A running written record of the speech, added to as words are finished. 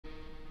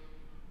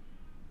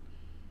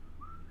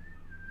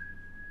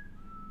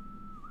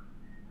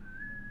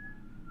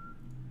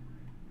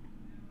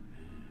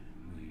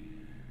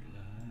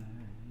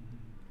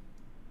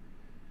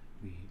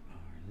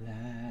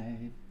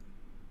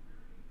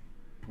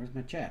Where's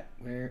my chat?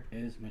 Where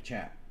is my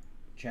chat?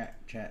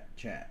 Chat, chat,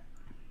 chat.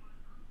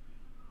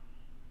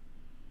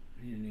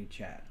 I need a new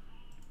chat.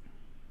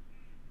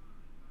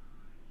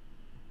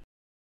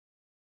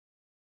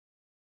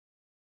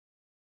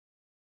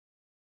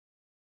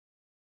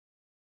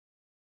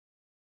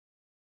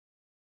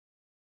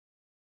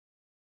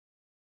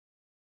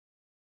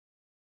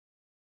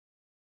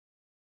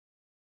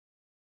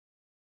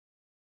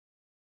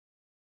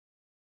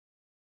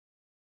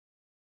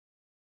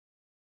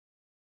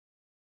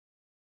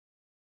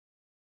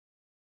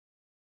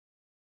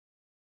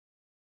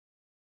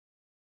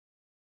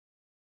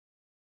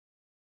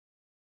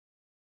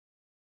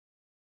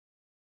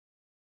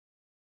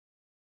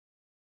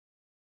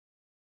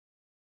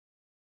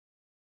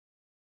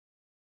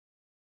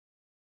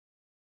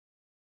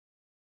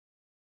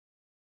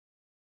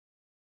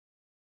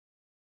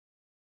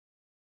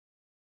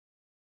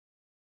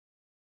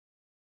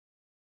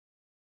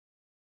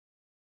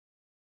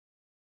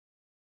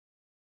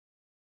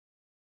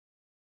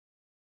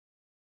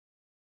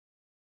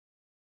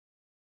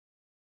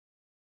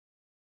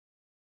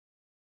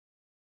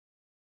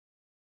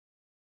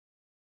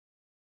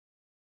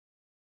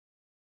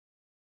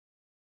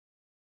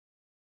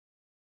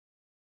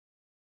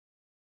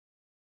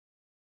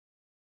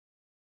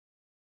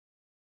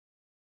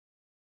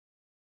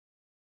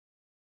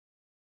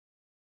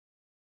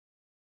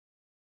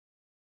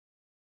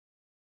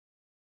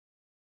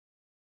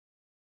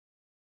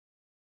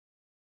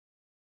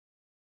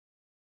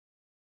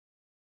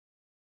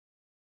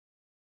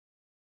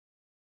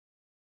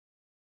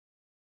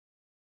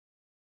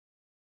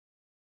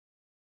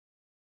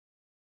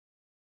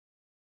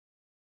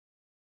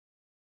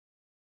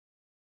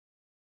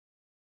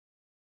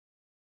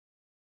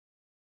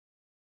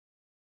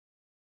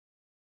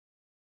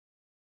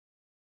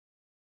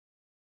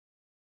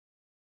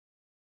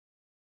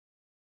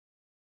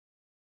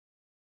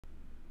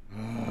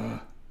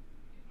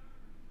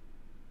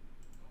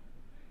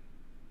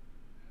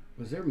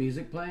 Was there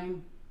music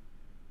playing?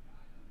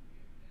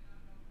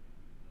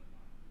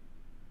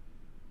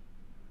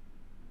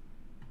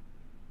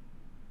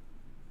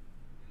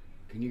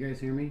 Can you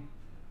guys hear me?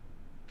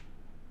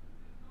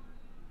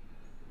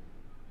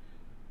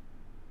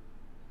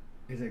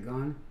 Is it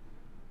gone?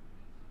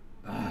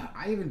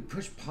 I even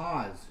pushed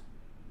pause.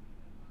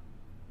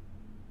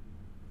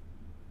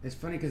 It's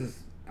funny because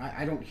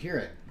I don't hear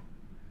it.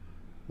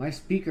 My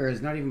speaker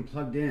is not even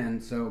plugged in,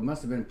 so it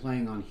must have been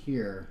playing on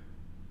here.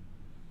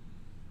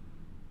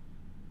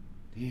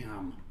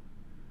 Damn.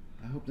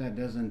 I hope that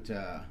doesn't...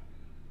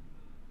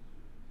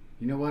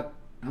 You know what?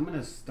 I'm going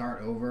to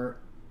start over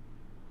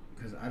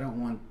because I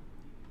don't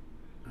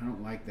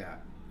like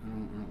that. I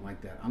don't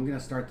like that. I'm going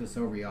to start this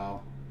over,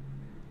 y'all.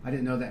 I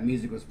didn't know that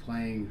music was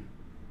playing.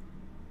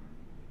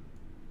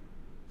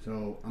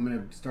 So I'm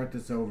going to start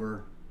this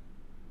over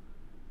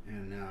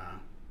and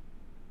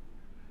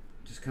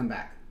just come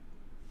back.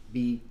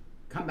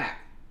 Come back.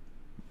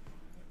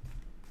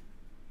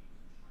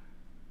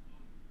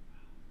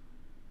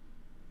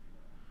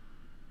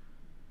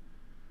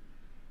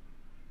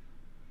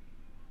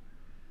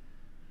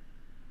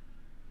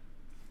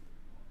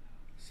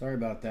 Sorry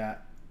about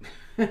that.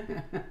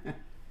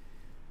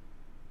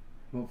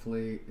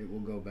 Hopefully it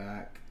will go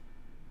back.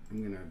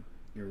 I'm going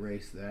to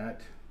erase that.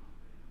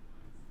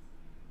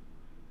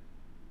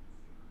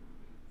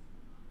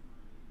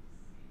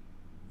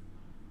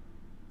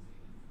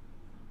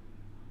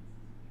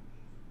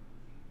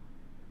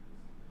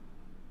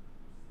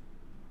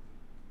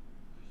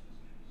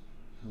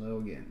 Hello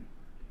again.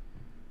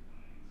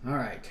 All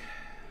right.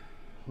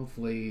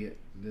 Hopefully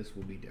this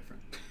will be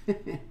different.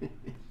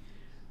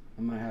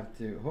 I'm going to have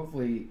to,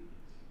 hopefully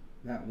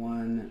that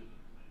one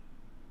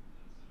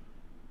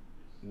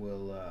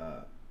will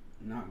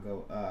not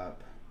go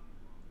up.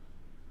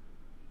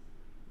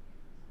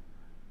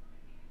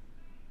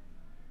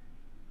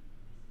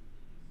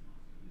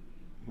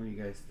 What do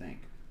you guys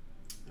think?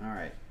 All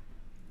right.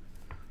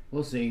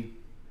 We'll see.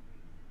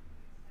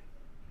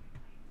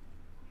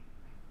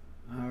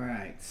 All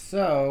right.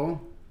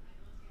 So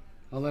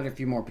I'll let a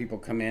few more people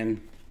come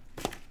in.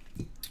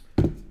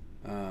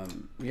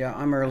 Yeah,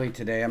 I'm early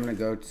today. I'm going to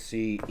go to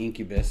see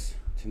Incubus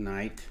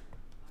tonight.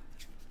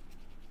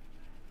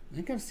 I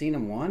think I've seen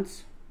him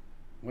once,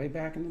 way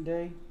back in the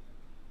day.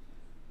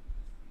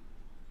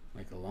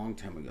 Like a long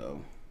time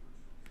ago.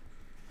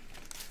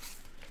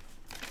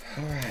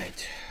 All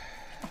right.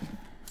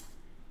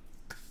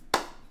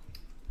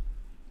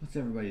 What's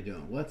everybody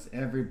doing? What's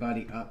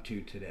everybody up to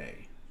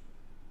today?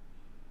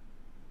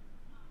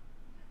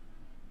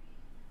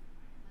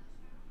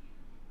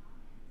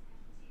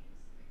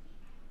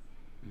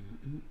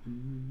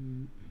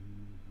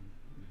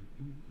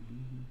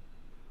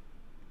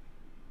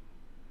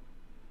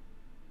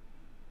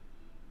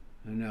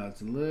 I know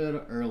it's a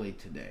little early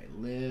today,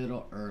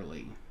 little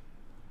early,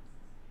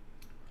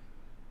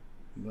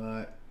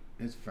 but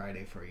it's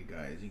Friday for you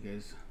guys.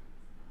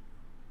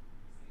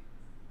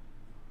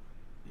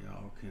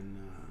 Y'all can.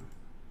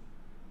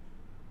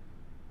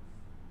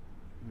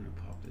 I'm gonna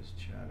pop this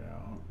chat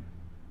out.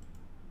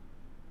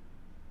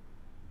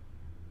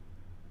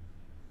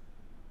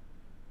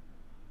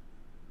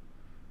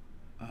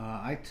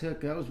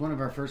 that was one of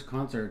our first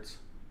concerts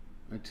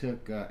I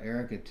took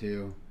Erica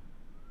to.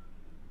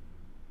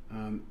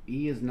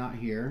 E is not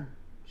here.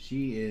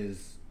 She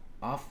is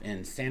off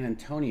in San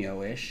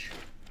Antonio-ish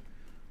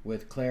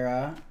with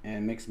Clara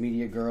and Mixed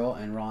Media Girl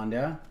and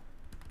Rhonda.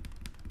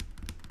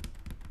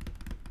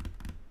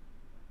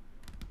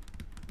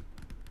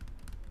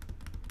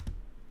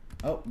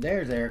 Oh,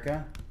 there's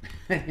Erica.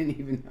 I didn't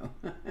even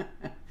know.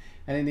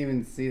 I didn't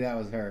even see that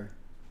was her.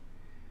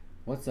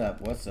 What's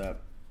up? What's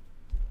up?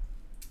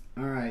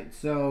 All right,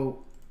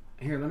 so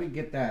here, let me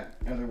get that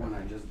other one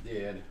I just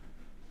did.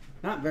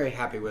 Not very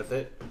happy with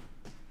it.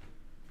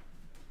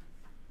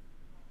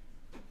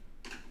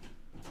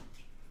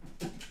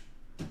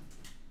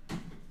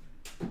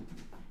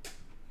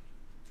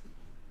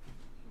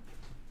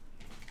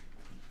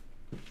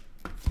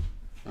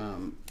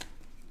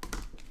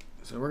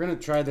 So we're going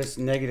to try this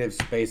negative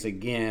space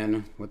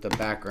again with the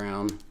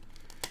background,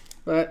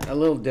 but a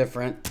little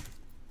different.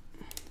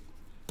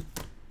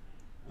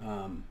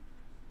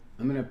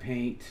 I'm going to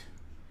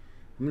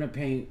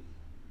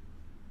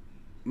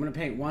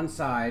paint one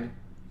side,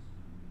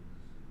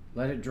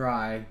 let it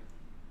dry,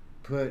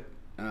 put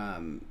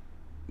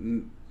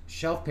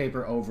shelf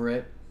paper over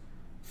it,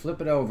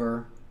 flip it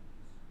over,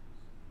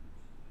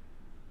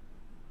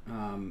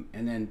 and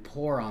then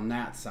pour on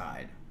that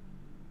side,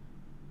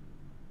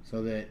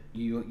 so that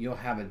you'll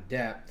have a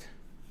depth.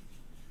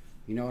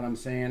 You know what I'm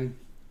saying?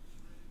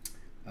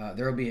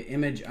 There will be an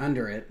image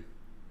under it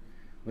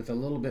with a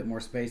little bit more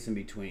space in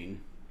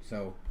between.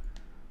 So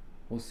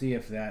we'll see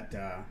if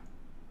that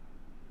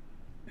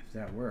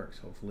works.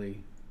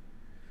 Hopefully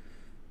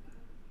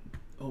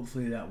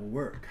that will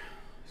work.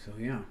 So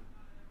yeah,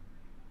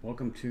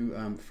 welcome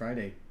to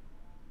Friday.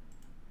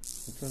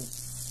 What's up?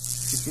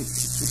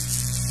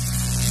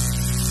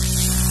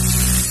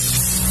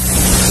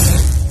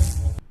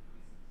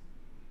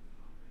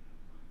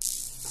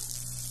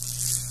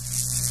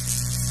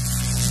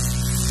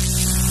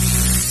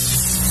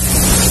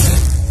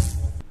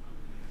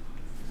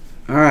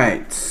 All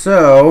right,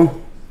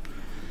 so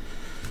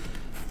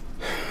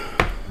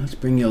let's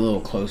bring you a little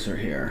closer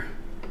here.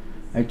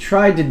 I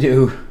tried to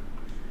do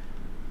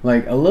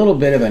like a little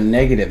bit of a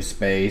negative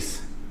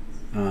space,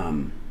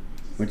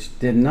 which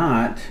did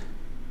not.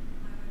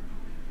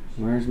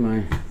 Where's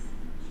my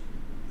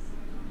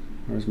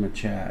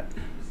chat?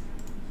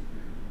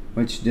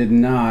 Which did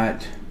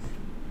not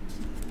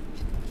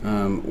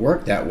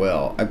work that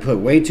well. I put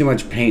way too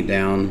much paint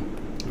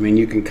down. I mean,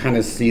 you can kind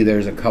of see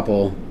there's a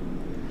couple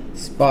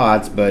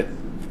spots, but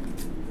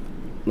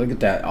look at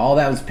that. All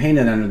that was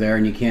painted under there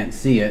and you can't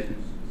see it.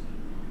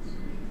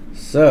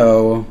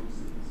 So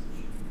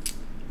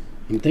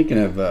I'm thinking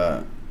of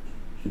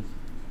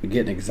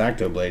getting an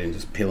X-Acto blade and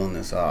just peeling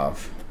this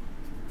off.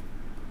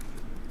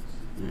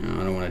 You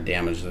know, I don't want to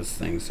damage this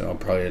thing, so I'll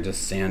probably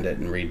just sand it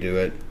and redo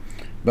it.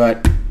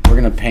 But we're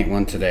gonna paint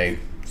one today.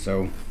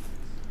 So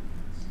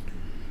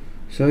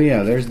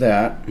yeah, there's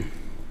that.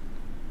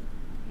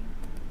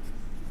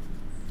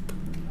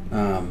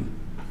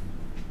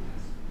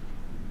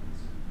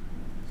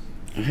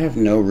 I have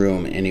no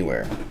room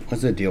anywhere.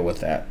 What's the deal with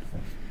that?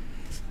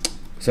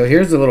 So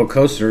here's the little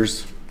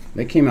coasters.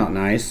 They came out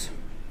nice.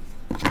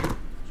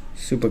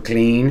 Super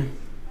clean.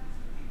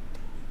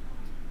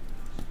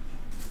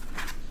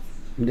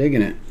 I'm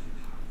digging it.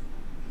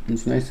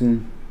 It's nice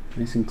and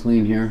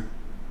clean here.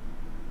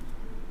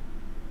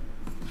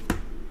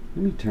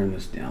 Let me turn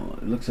this down.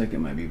 It looks like it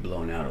might be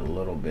blown out a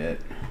little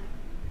bit.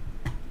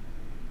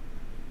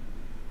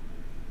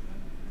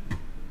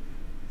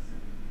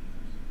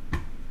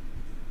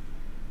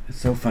 It's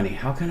so funny.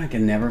 How can I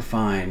never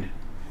find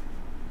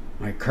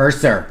my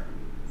cursor?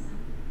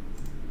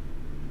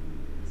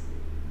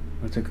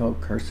 What's it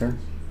called? Cursor?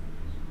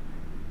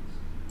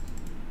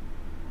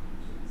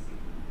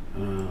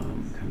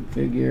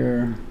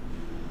 Configure.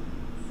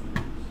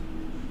 Oh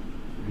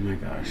my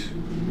gosh.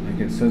 I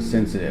get so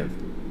sensitive.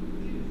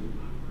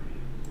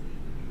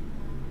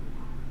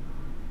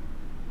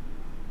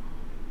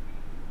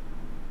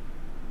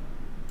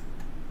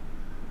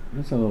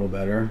 That's a little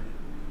better.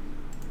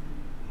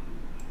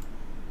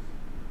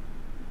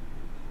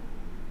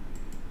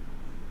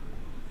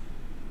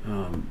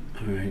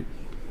 All right.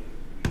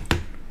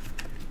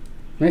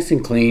 Nice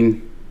and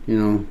clean, you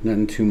know,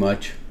 nothing too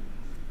much.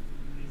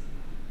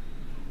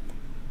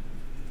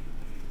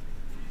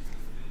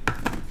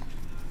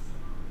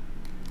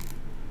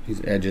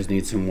 These edges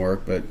need some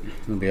work, but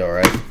it'll be all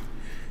right.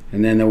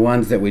 And then the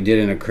ones that we did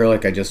in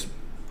acrylic,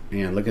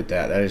 man, look at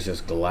that. That is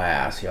just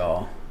glass,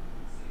 y'all.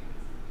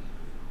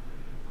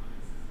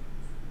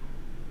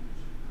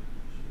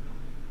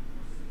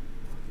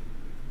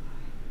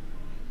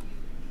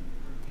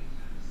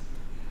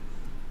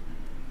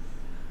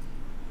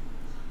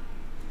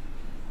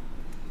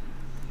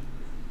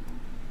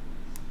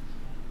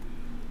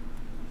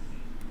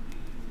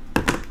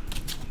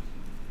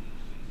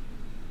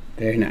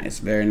 Very nice,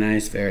 very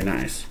nice, very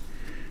nice.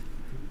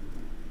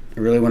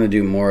 I really want to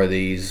do more of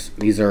these.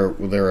 They're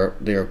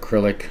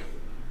acrylic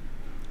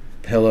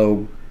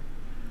pillow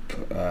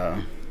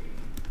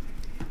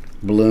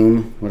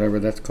bloom, whatever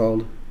that's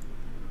called.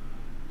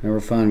 They were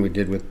fun, we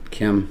did with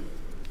Kim.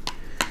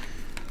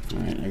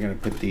 Alright, I gotta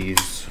put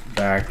these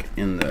back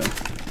in the...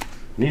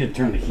 I need to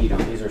turn the heat on.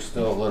 These are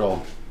still a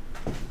little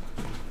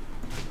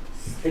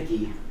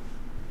sticky.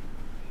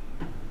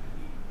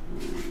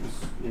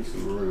 Let's make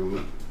some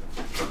room.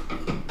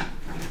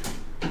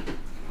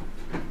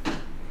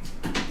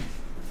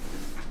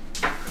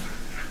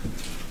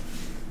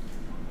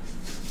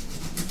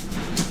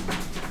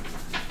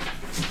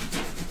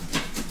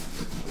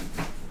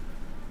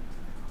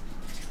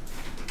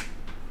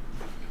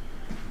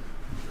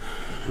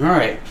 All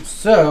right,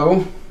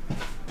 so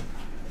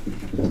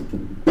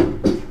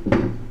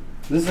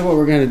this is what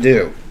we're gonna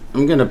do.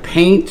 I'm gonna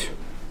paint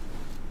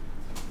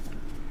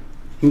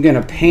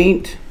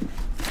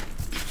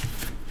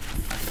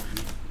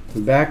the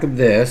back of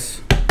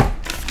this.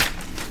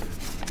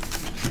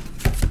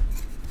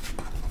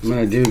 I'm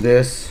gonna do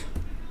this,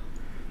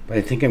 but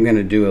I think I'm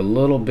gonna do a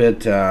little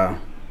bit, I'm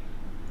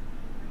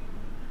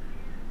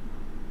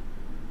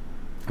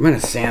gonna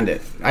sand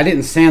it. I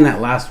didn't sand that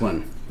last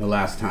one the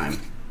last time.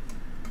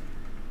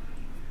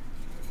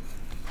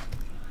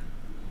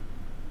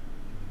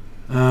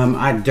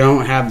 I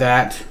don't have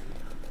that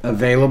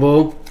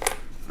available,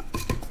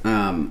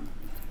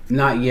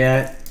 not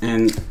yet,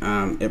 and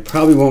it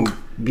probably won't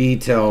be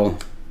till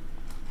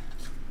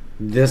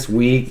this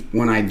week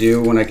when I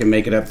can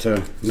make it up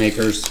to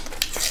makers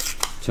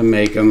to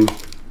make them.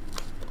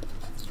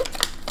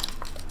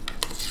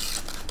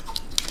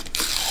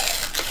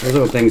 Those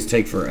little things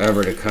take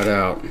forever to cut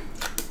out.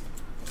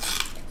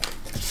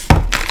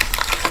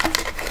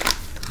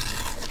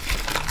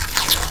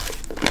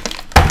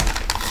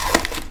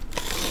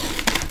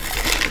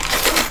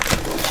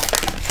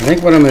 I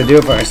think what I'm going to do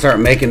if I start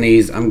making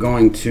these, I'm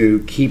going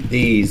to keep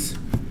these,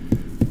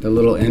 the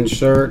little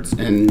inserts,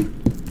 and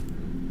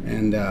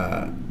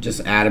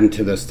just add them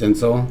to the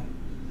stencil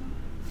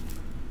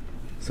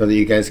so that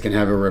you guys can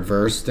have a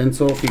reverse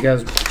stencil if you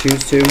guys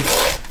choose to.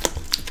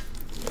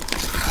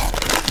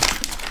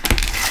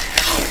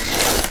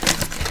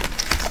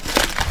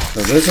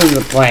 So this is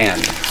the plan.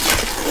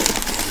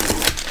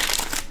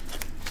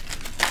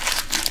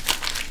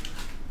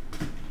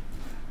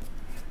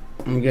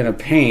 I'm going to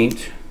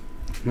paint.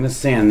 I'm going to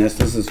sand this.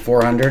 This is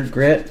 400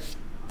 grit.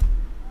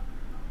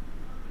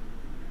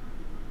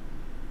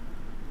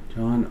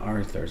 John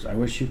Arthurs. I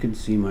wish you could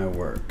see my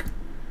work.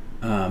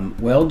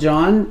 Well,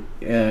 John,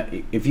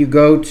 if you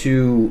go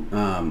to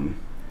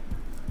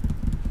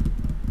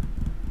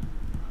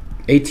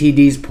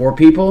ATD's Poor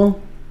People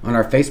on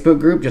our Facebook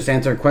group, just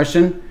answer a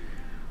question,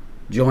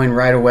 join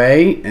right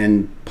away,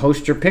 and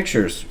post your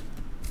pictures.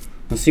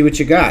 Let's see what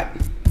you got.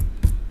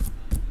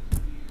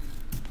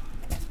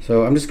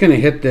 So I'm just going to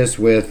hit this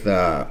with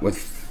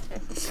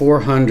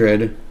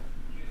 400.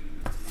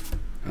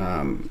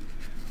 And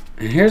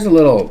here's a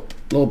little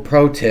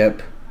pro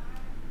tip.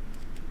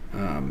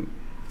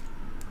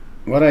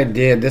 What I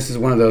did, this is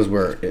one of those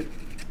where it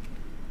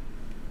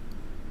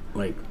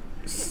like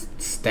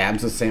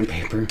stabs the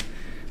sandpaper.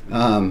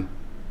 I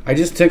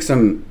just took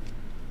some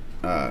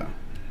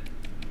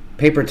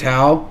paper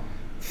towel,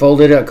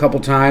 folded it a couple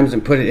times,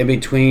 and put it in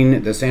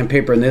between the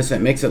sandpaper and this.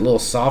 It makes it a little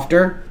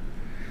softer,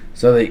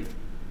 so that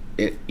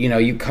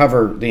you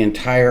cover the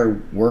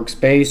entire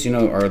workspace,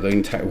 or the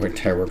entire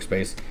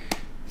workspace,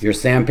 your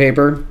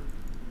sandpaper,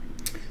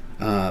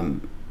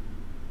 and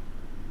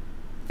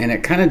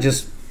it kind of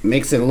just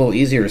makes it a little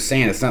easier to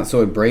sand. It's not so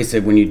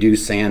abrasive when you do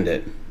sand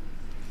it.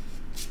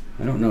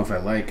 I don't know if I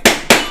like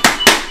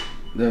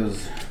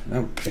those.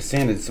 I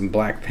sanded some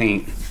black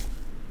paint.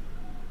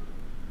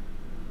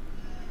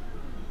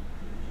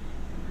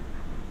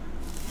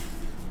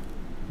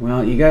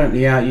 Well, you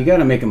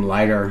gotta make them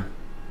lighter.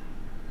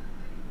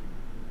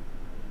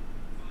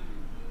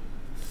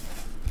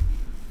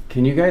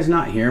 Can you guys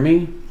not hear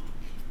me?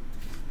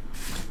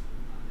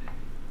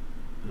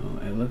 Oh,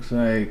 it looks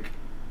like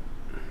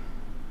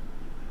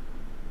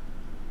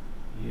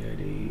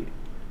Yeti.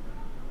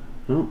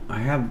 Oh, I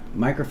have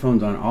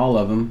microphones on all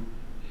of them.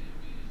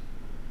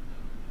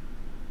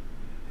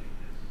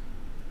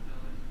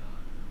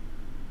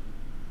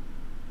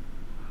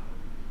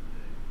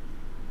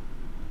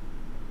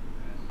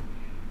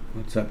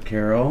 What's up,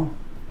 Carol?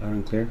 Loud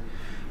and clear.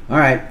 All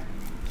right.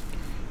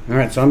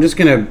 So I'm just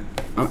gonna.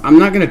 I'm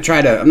not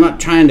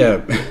trying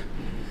to,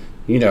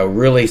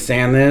 really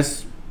sand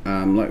this.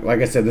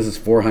 Like I said, this is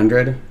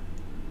 400.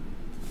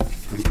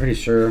 I'm pretty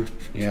sure.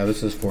 Yeah,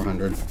 this is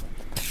 400.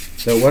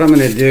 So what I'm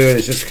going to do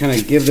is just kind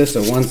of give this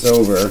a once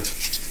over,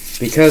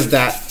 because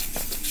that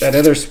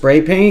other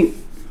spray paint,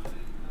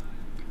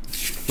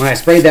 when I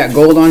sprayed that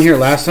gold on here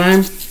last time,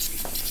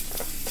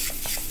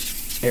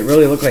 it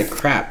really looked like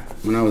crap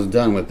when I was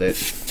done with it.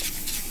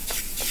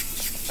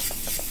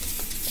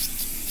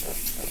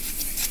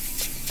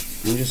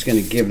 I'm just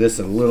going to give this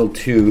a little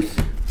tooth.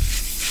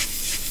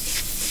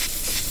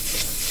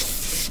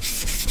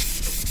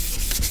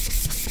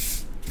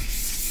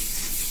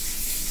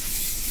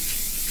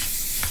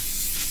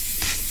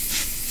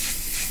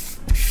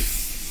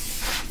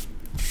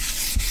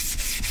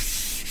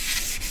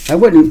 I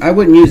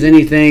wouldn't use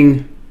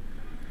anything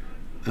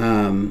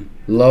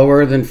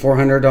lower than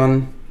 400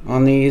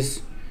 on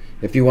these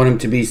if you want them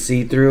to be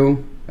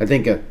see-through. I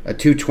think a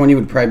 220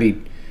 would probably be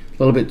a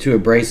little bit too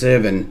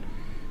abrasive, and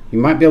you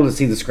might be able to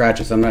see the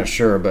scratches. I'm not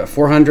sure, but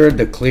 400,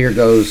 the clear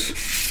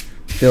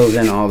fills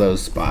in all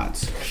those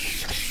spots.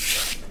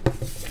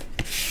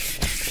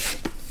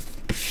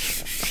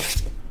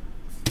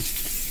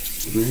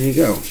 There you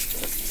go.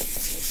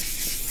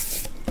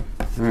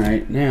 All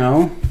right,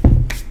 now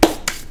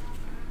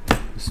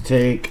let's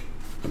take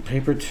a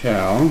paper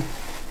towel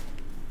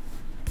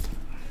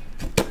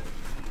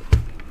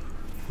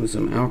with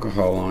some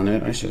alcohol on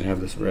it. I should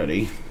have this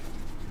ready.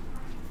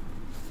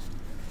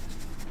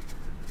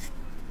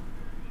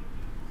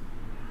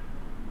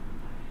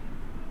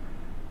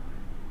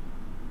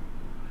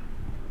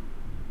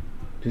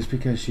 Just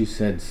because she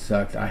said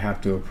sucked, I have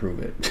to approve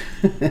it.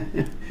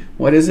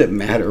 What does it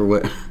matter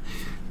what?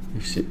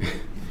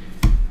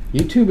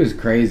 YouTube is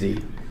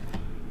crazy.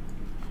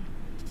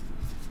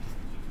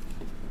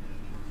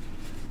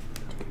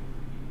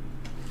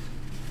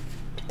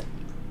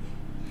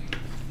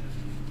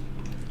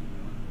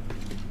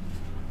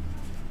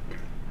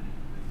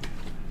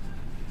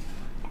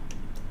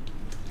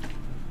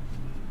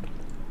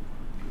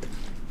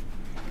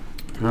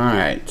 All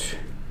right.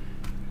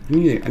 I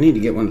need to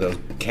get one of those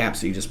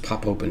caps that you just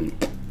pop open.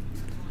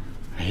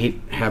 I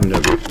hate having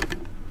to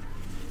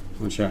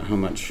watch out how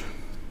much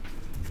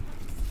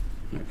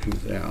that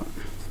comes out.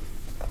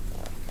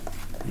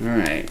 All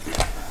right.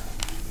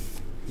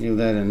 Give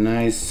that a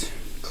nice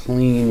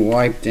clean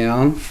wipe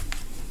down.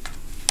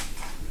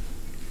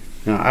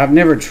 Now, I've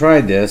never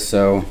tried this,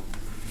 so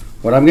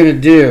what I'm going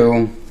to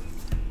do,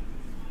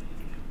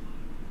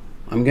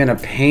 I'm going to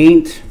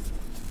paint.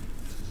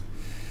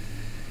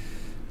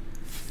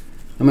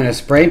 I'm going to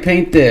spray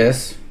paint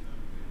this.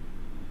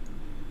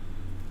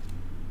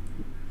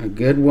 A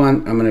good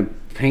one. I'm going to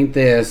paint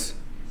this.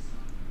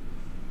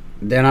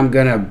 Then I'm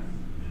going to...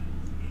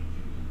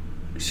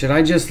 Should I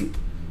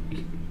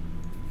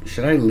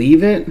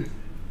leave it?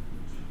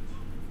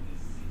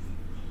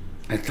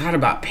 I thought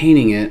about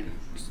painting it.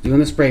 Just doing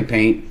the spray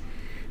paint.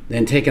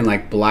 Then taking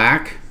like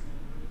black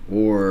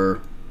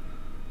or...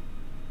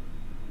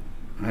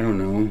 I don't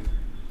know.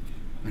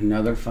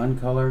 Another fun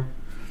color.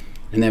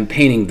 And then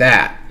painting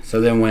that. So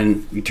then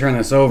when you turn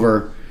this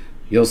over,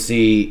 you'll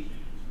see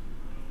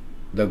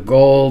the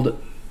gold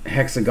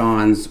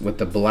hexagons with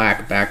the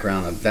black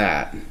background of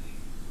that.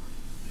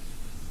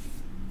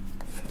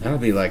 That'll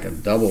be like a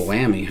double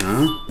whammy,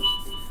 huh?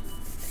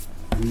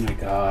 Oh my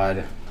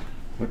God.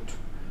 What?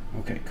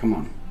 Okay, come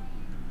on.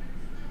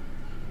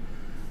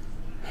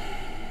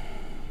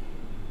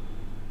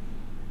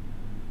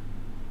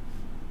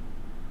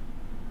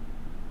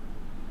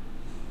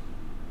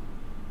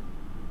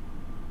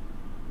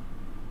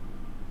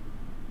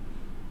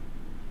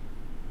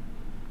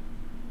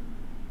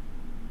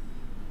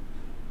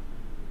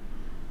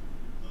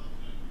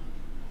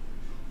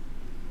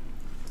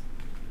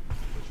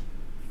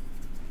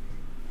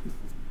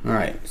 All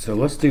right, so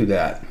let's do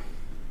that.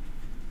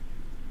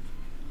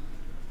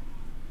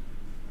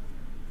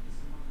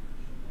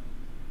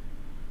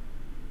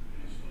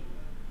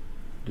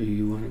 Do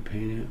you want to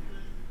paint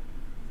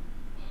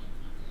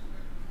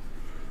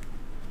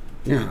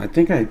it? Yeah, I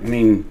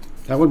mean,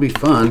 that would be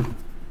fun.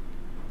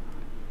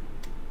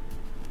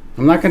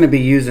 I'm not going to be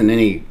using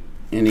any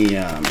what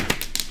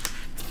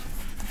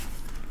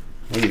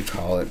do you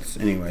call it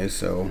anyway,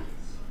 so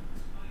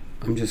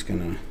I'm just going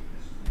to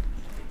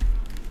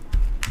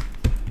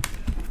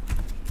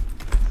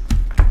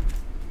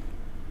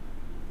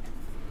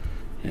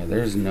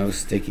there's no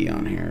sticky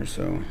on here,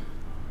 so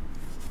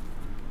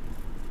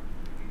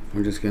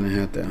we're just gonna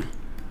have to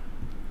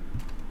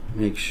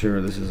make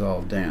sure this is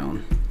all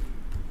down.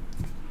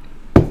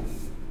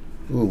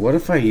 Ooh, what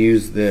if I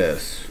use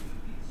this?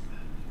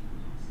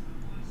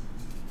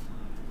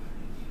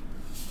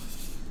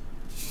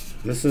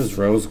 This is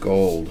rose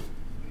gold.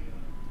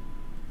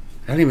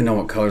 I don't even know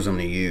what colors I'm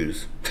gonna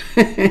use.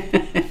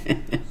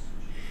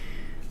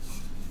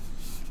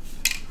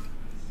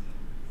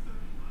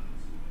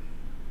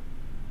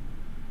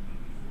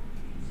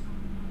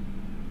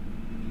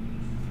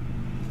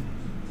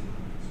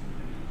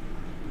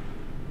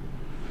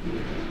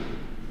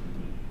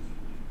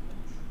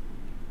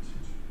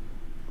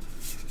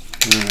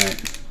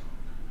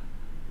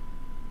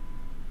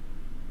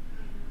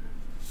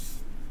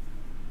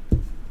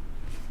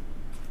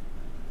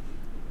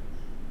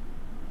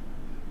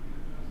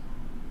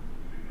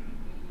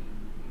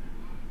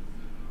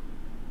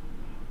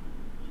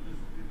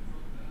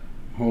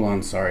 Hold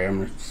on, sorry, I'm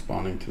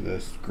responding to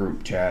this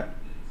group chat.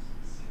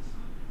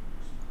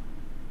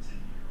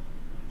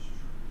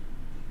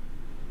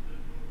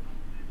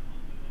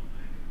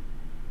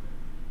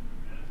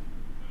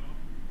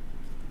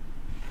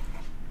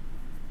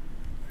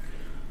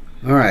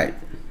 All right,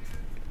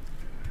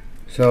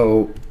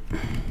 so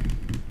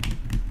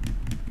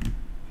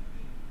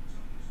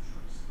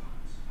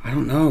I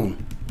don't know.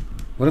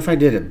 What if I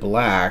did it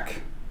black?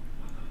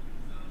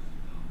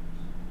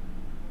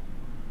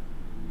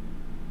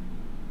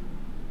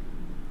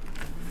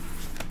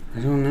 I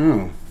don't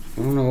know.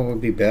 I don't know what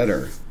would be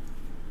better.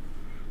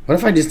 What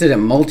if I just did it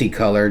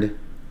multicolored?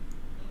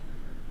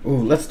 Ooh,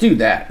 let's do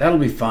that. That'll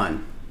be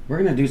fun. We're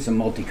gonna do some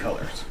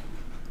multicolors.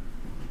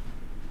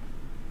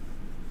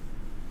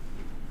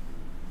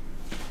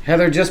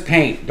 Heather, just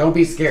paint. Don't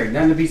be scared.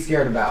 Nothing to be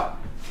scared about.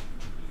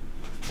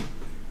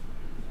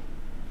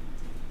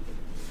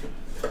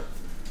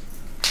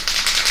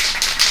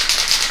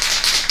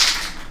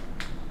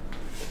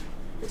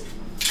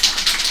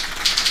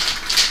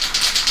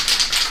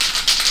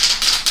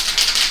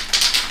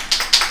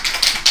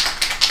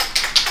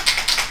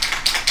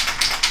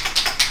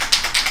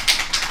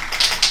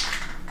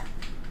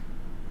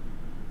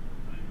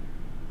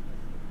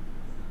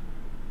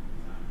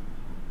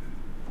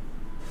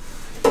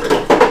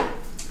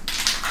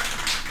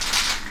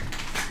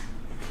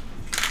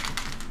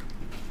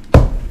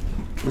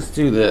 Let's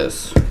do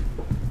this.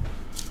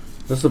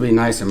 This will be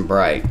nice and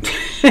bright.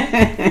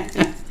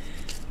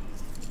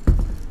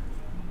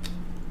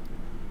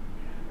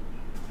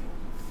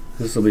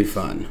 This will be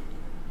fun.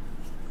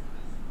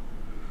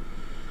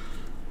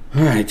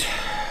 All right.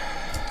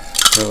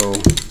 So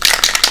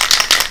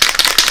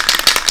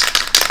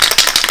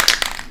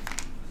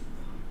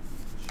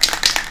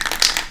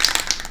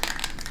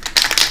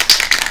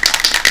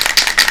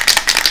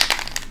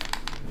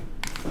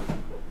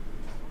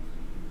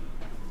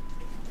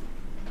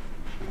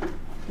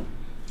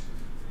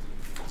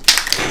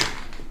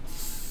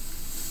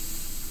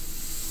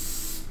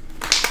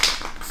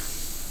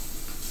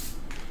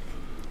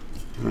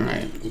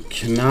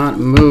cannot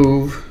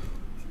move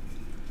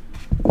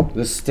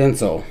the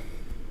stencil.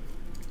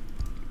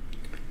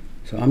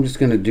 So I'm just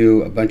going to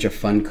do a bunch of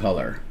fun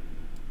color.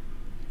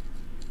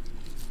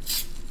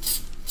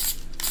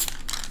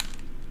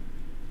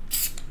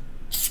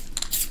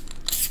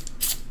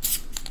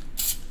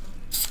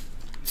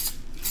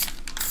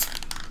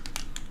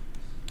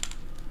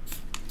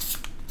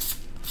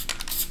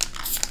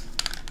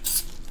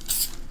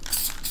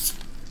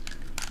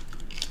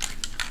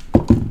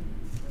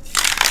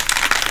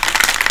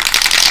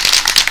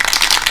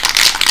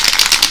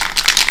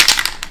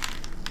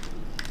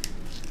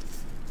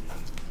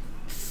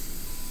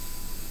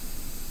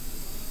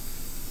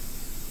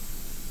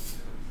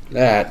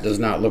 That does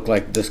not look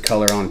like this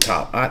color on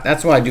top.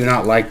 That's why I do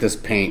not like this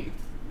paint.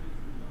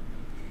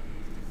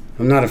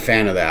 I'm not a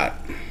fan of that.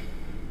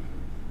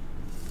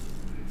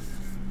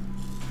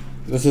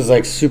 This is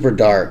like super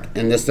dark,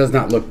 and this does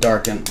not look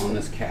dark on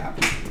this cap.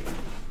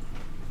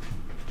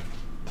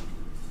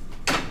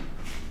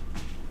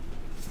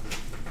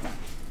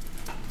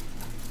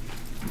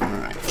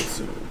 Alright,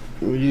 so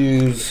we'll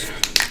use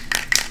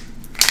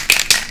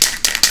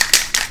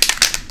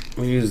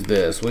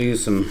this. We'll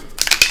use some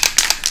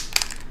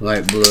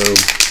light blue.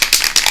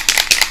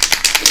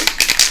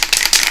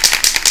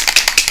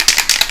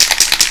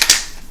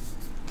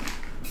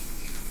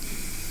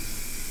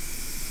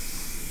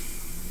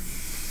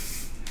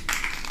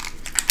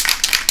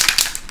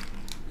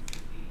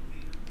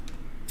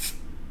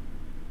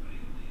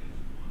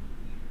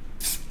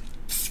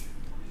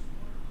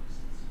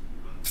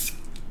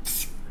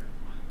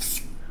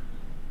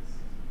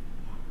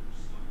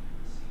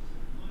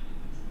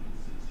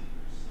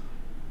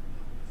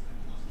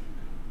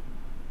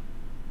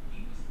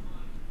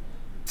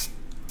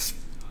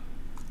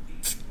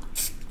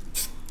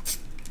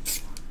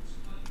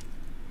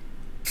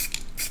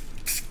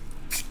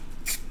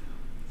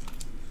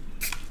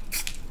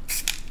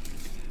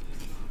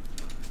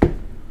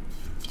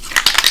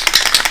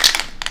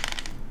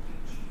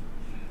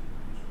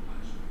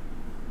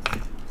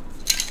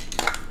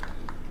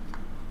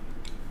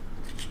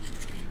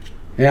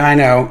 Yeah, I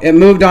know. It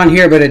moved on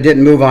here, but it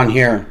didn't move on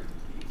here.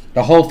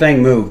 The whole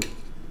thing moved.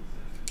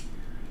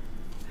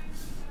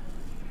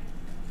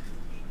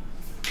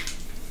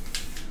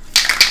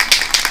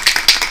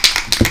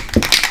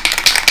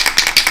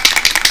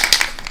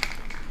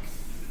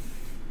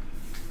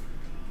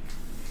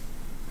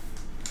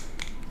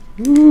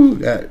 Ooh,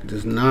 that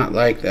does not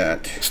like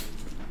that.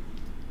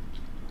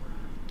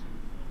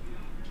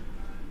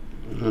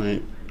 All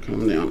right,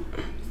 calm down.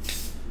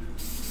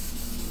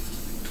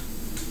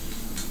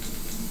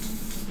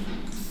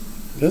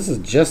 This is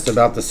just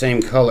about the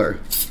same color.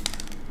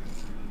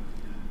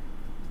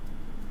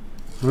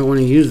 I don't want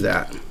to use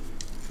that.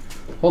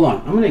 Hold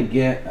on, I'm going to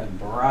get a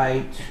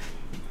bright...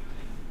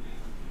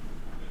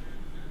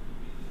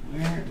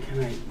 Where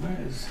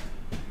is...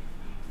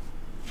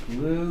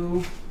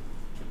 Blue,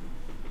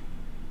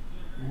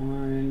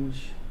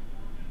 orange...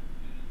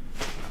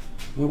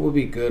 What would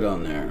be good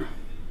on there?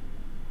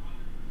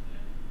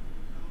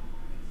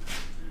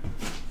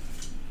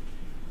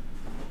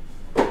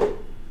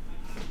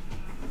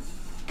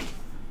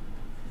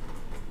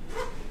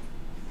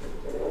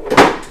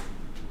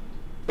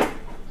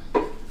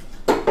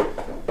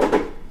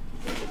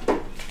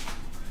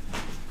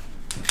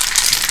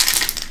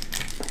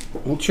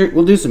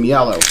 We'll do some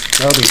yellow.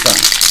 That'll be fun.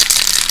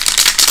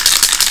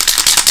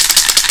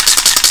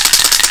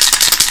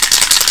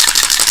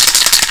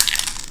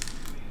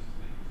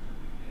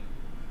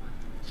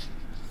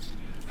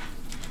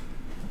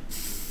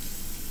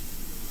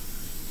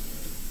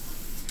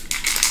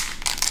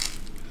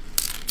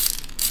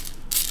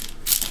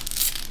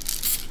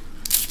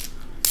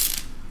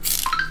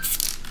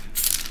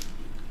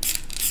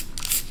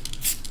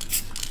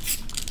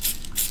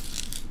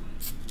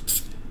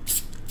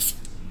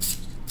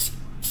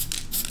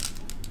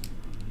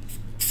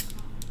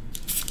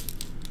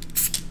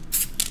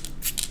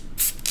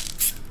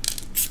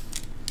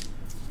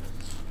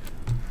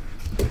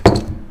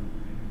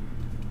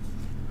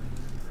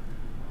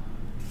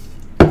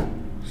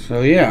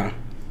 So yeah.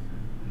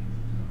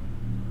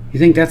 You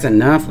think that's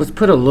enough? Let's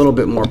put a little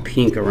bit more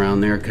pink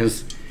around there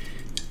because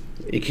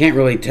you can't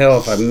really tell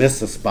if I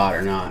missed a spot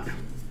or not.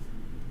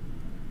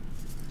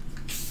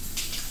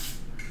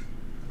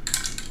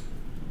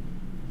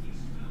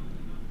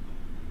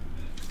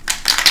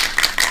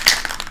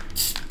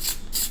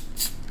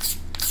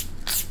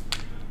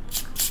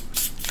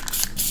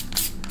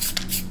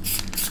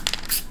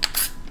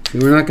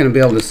 We're not going to be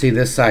able to see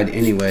this side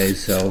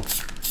anyways, so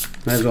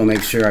might as well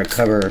make sure I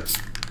cover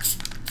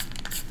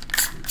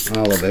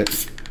all of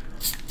it.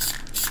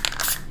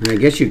 And I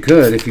guess you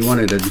could if you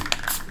wanted a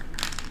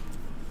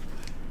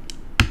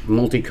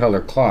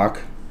multicolor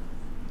clock.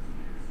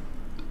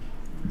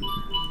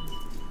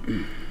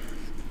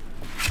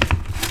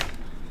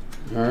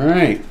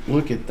 Alright,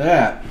 look at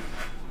that.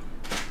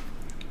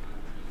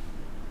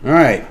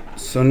 Alright,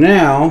 so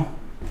now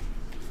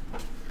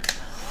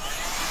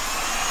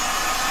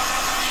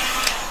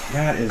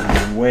that is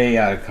way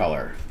out of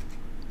color.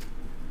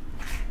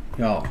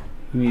 Y'all,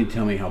 you need to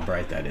tell me how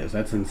bright that is.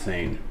 That's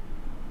insane.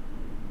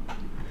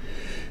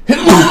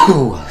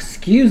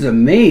 Excuse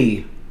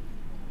me.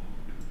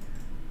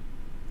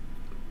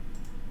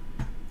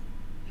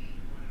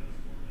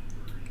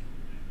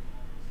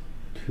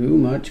 Too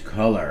much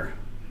color.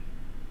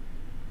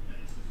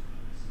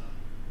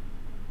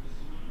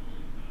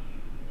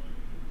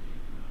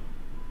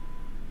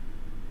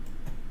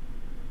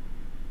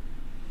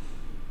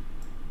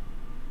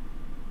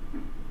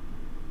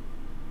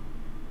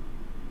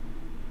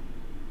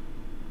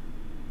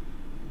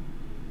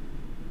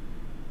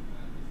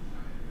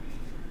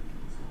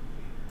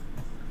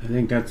 I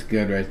think that's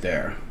good right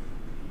there.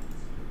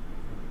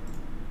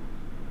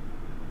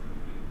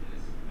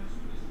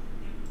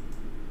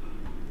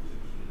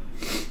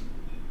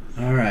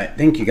 All right,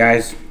 thank you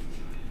guys.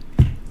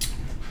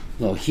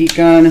 Little heat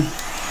gun.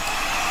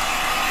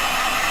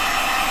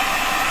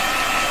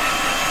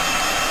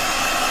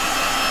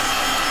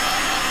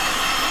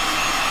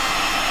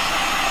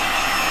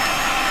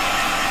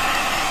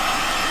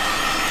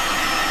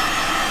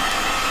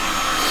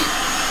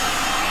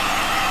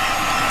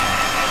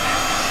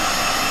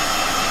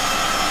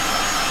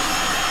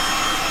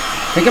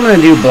 I think I'm going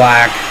to do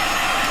black.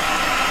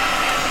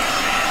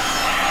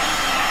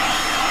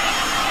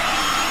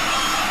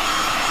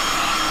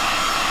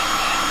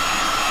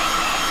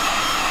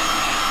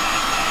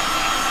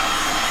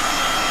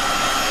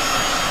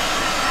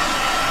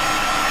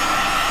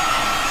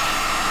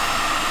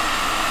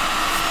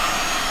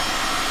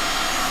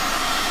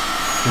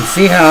 And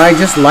see how I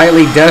just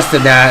lightly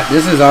dusted that?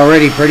 This is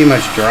already pretty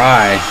much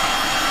dry.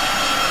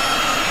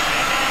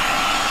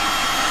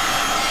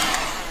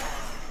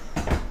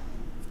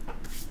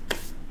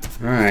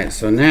 Alright,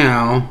 so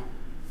now,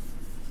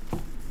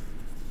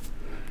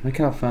 look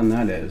how fun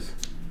that is.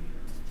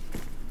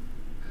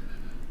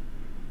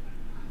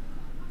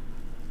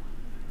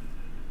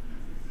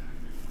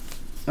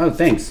 Oh,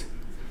 thanks.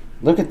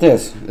 Look at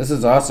this. This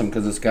is awesome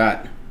because it's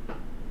got,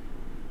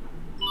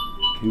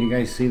 can you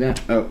guys see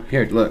that? Oh,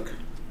 here, look.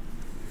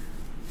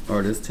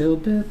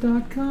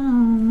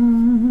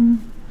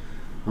 artisttilldeath.com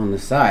on the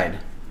side.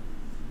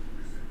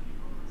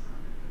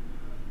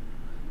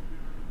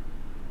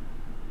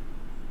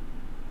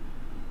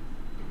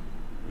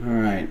 All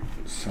right,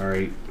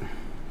 sorry.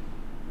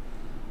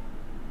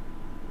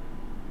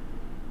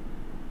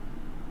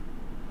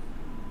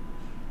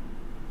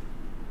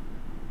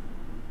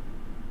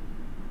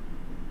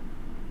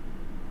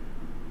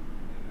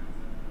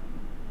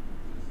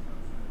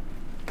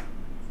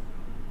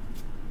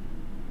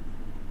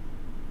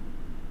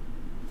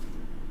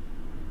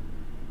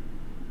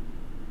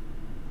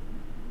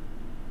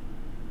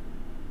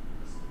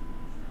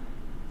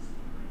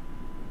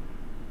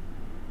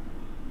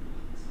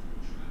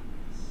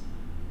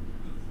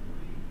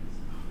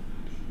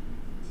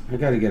 I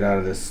gotta get out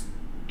of this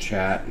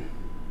chat.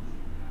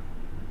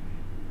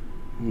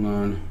 Hold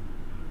on.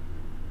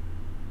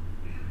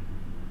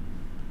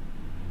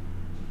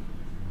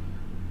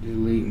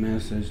 Delete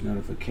message,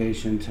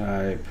 notification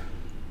type.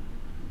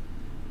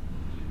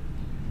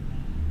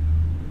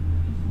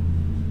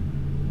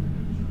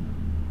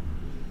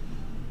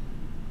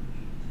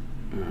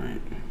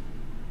 Alright.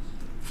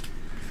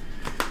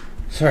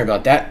 Sorry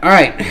about that.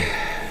 Alright.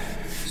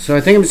 So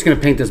I think I'm just gonna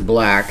paint this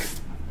black.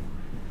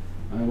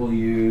 I will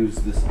use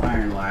this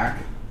iron lac.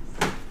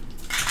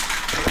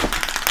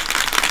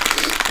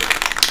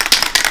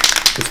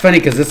 It's funny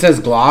because this says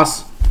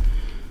gloss,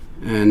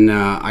 and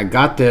I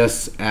got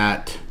this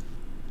at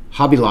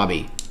Hobby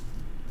Lobby,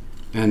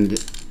 and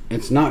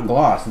it's not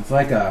gloss. It's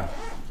like a,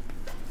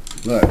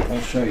 look, I'll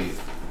show you.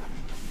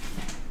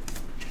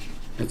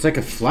 It's like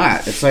a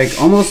flat. It's like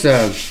almost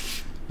a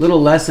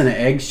little less than an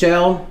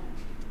eggshell,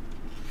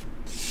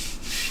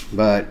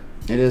 but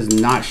it is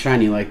not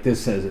shiny like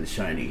this says it's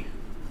shiny.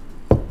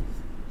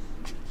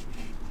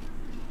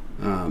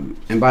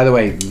 And by the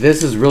way,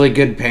 this is really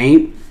good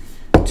paint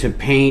to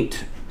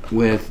paint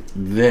with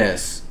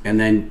this and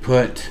then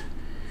put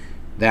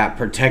that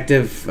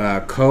protective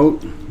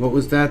coat. What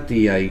was that?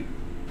 The oh,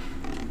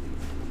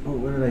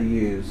 what did I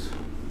use?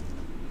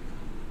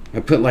 I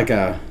put like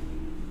a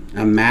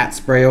matte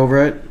spray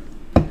over it,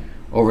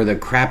 over the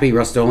crappy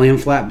Rust-Oleum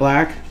flat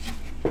black,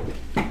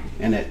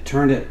 and it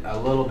turned it a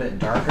little bit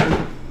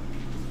darker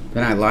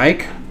than I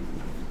like.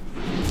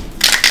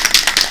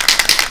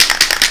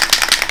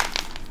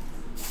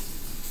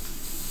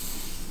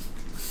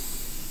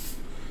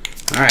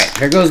 All right,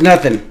 here goes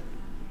nothing.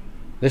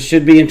 This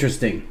should be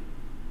interesting.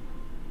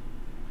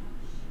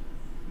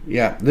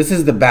 Yeah, this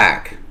is the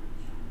back.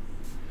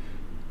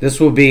 This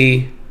will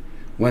be,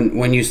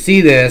 when you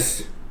see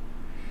this,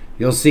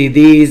 you'll see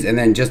these and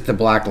then just the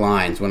black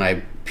lines when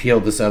I peel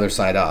this other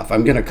side off.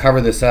 I'm gonna cover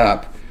this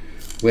up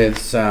with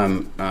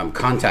some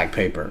contact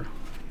paper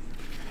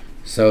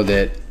so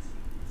that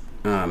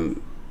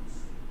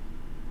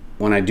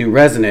when I do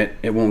resin it,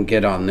 it won't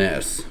get on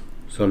this.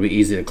 So it'll be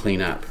easy to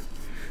clean up.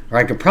 Or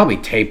I could probably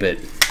tape it,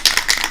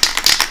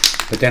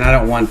 but then I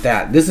don't want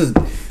that.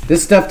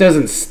 This stuff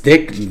doesn't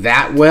stick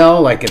that well,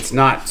 like it's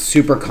not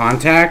super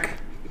contact,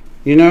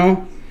 you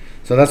know?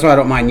 So that's why I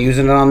don't mind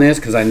using it on this,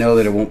 because I know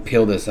that it won't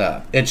peel this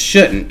up. It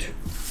shouldn't.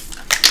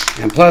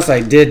 And plus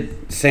I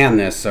did sand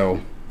this,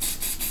 so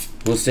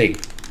we'll see.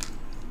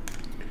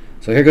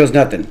 So here goes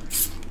nothing.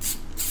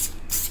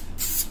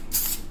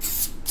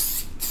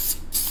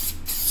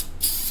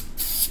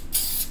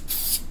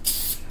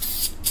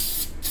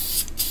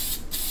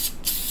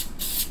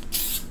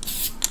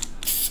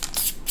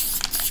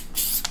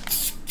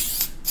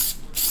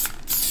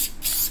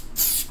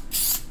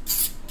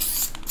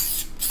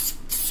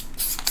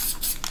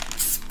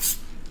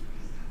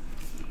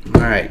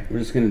 All right, we're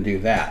just gonna do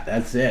that.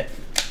 That's it.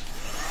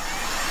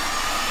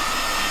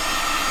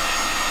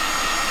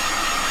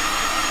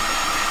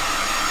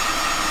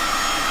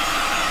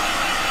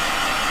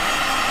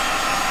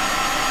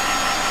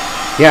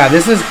 Yeah,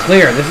 this is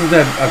clear. This is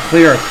a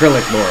clear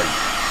acrylic board.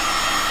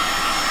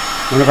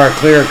 One of our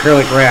clear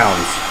acrylic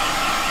rounds.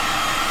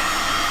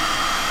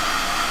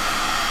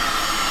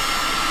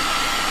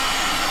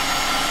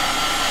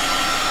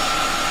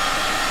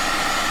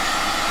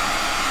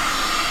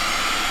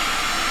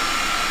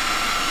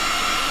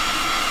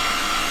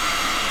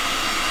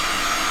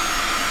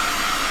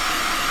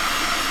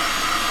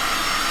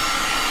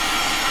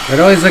 It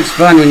always looks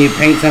fun when you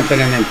paint something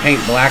and then paint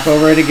black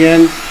over it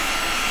again.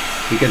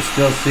 You can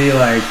still see,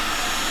 like,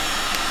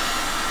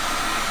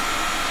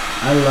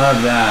 I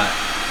love that.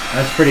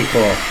 That's pretty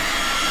cool.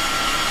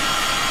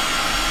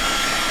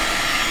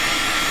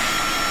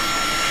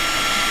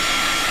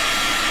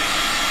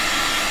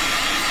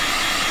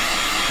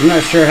 I'm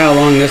not sure how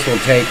long this will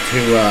take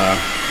to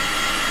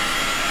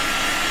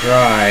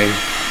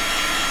dry.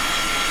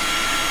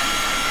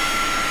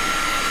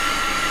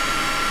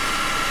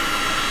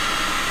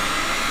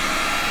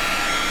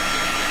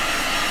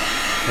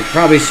 I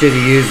probably should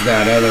have used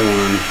that other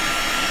one.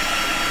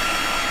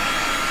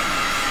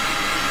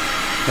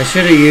 I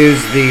should have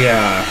used the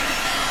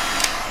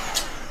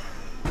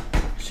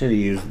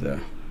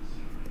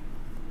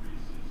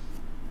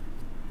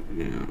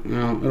yeah,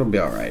 no, it'll be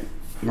all right.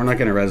 We're not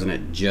going to resin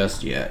it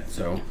just yet,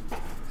 so.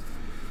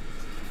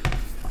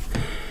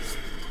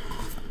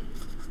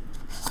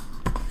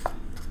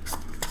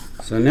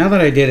 So now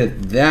that I did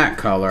it that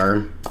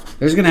color,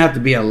 there's going to have to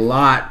be a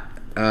lot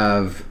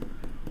of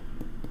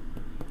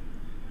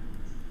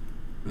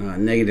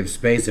negative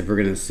space if we're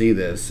going to see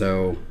this.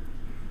 So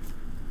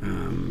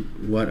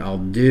what I'll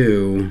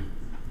do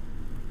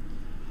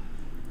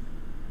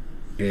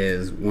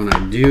is when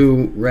I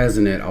do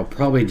resin it, I'll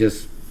probably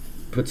just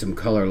put some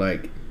color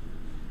like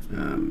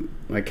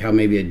how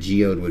maybe a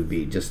geode would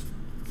be. Just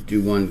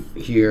do one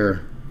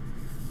here,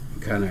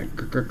 kind of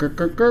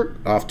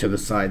off to the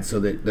side so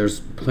that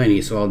there's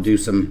plenty. So I'll do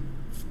some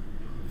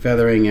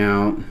feathering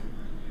out.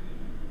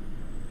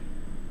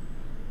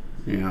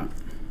 Yeah,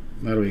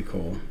 that'll be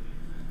cool.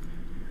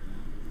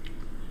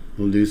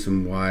 We'll do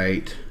some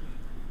white.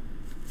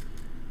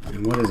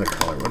 And what is a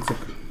color? What's a...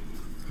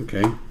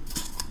 Okay.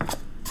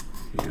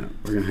 Yeah,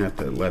 we're going to have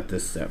to let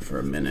this set for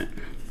a minute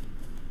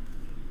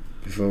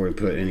before we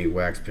put any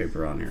wax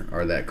paper on here,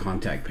 or that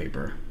contact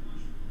paper.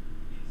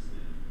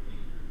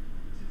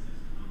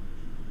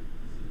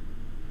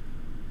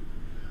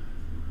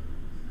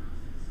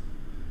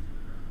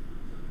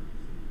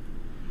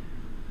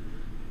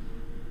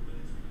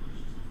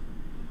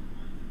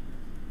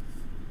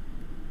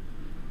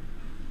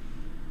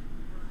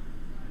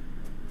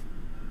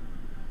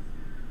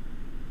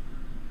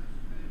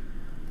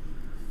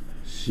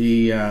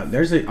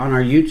 There's on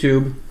our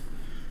YouTube,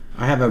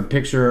 I have a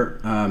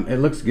picture. It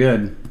looks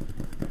good.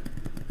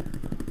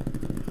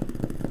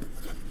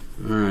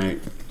 All right,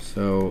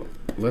 so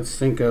let's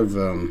think of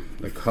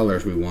the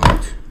colors we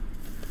want.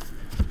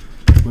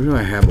 What do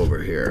I have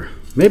over here?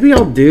 Maybe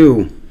that's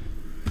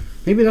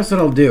what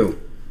I'll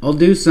do. I'll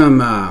do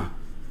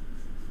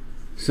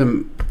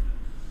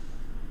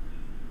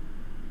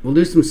we'll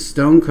do some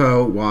stone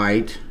coat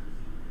white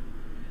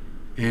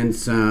and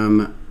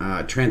some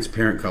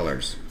transparent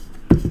colors.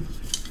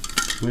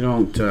 We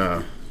don't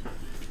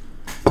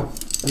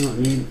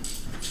need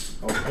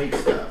opaque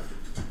stuff.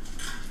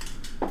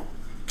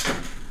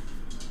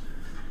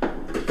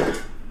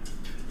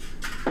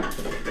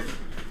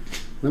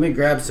 Let me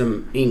grab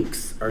some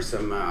inks or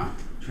some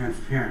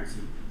transparency.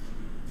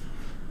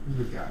 What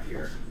do we got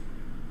here?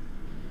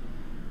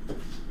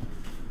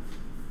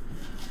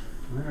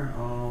 Where are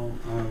all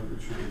of the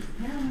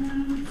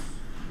transparents?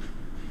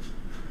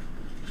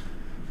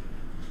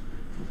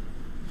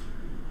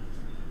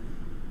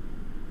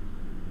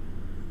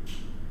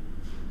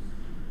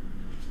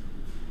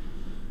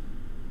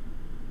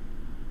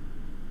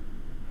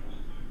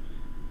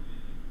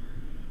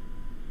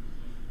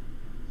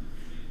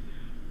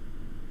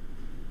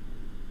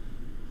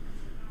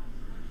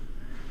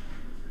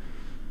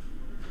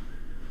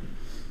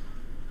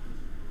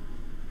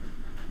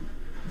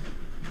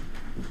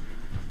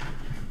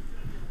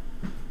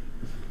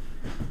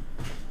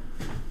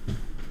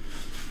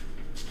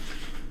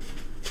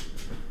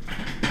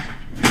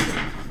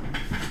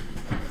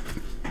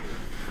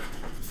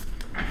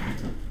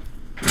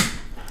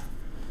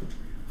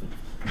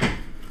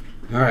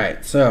 All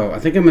right, so I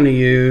think I'm going to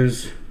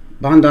use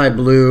Bondi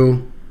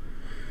Blue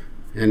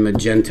and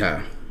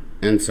Magenta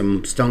and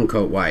some Stone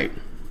Coat White.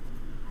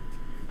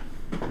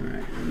 All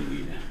right, I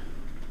need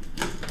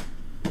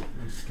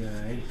this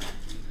guy.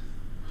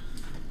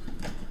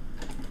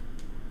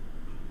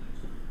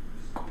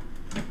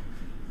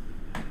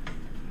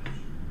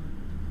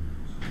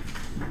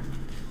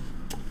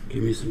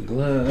 Give me some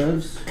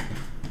gloves.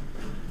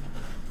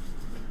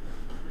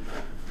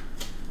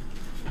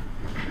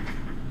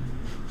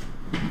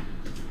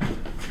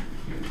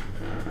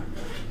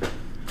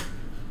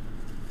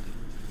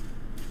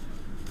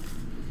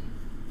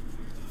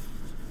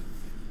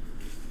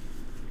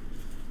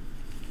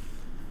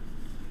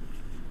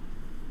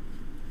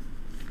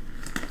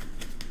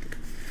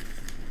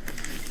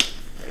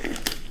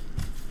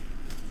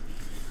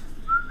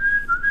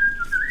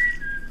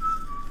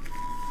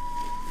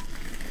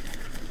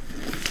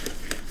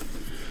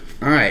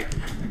 All right,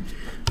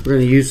 we're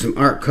going to use some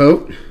Art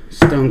Coat,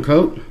 Stone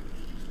Coat.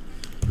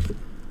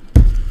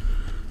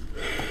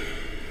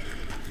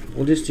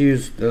 We'll just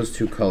use those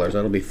two colors.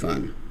 That'll be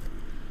fun.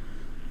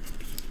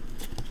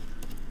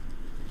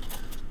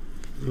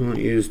 We won't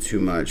use too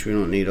much. We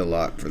don't need a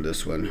lot for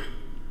this one.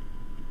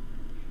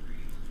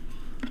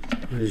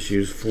 I'll just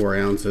use 4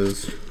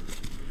 ounces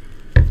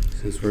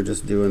since we're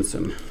just doing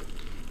some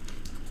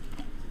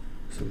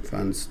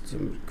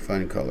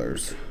fun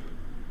colors.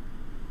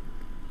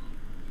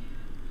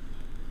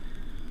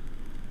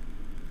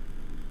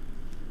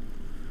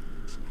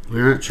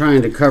 We're not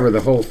trying to cover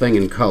the whole thing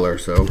in color,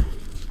 so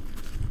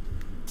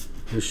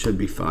this should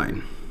be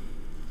fine.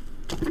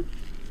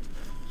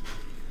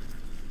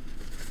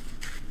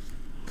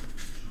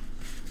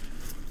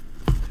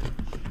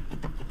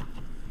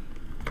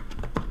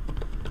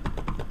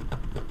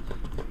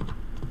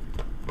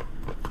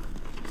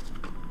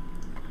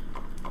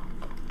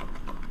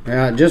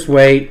 Yeah, just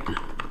wait.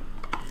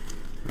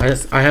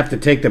 I have to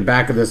take the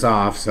back of this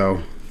off,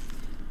 so.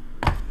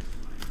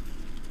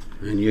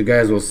 And you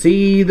guys will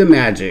see the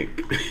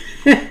magic.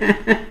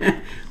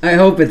 I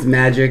hope it's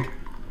magic.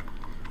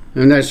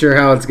 I'm not sure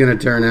how it's going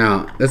to turn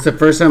out. That's the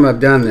first time I've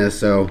done this,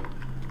 so.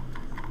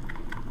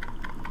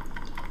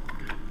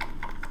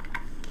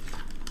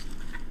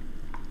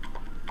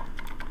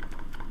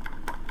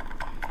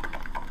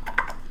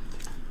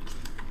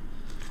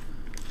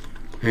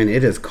 And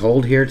it is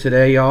cold here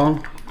today, y'all.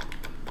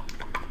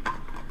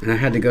 And I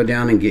had to go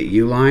down and get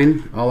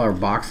U-line, all our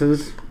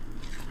boxes.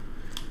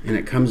 And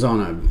it comes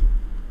on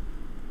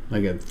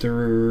like a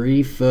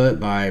 3 foot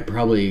by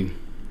probably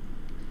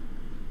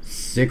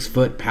 6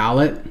 foot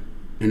pallet,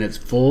 and it's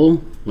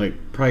full, like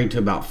probably to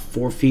about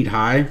 4 feet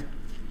high.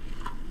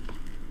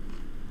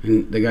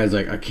 And the guy's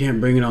like, I can't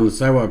bring it on the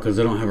sidewalk because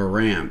I don't have a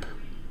ramp.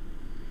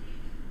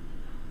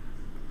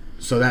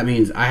 So that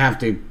means I have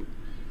to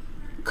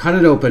cut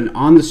it open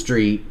on the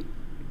street,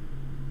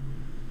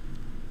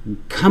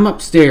 come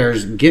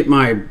upstairs, get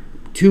my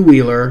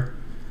 2-wheeler,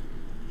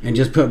 and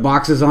just put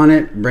boxes on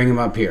it, bring them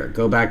up here,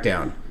 go back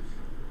down.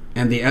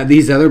 And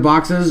these other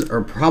boxes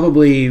are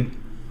probably,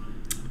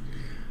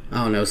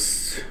 I don't know,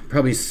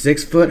 probably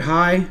 6 foot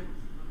high,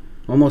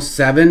 almost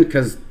 7,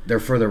 because they're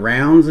for the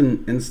rounds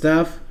and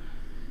stuff.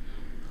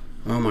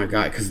 Oh my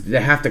God, because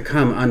they have to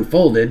come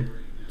unfolded,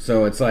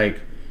 so it's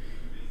like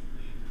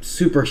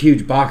super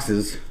huge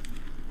boxes.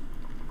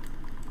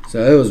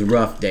 So it was a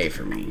rough day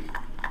for me.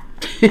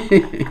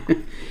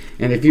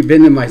 And if you've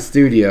been to my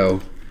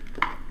studio,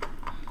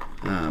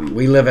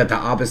 we live at the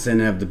opposite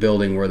end of the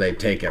building where they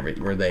take where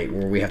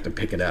we have to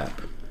pick it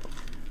up,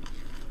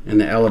 and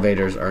the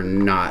elevators are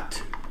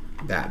not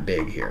that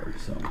big here.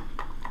 So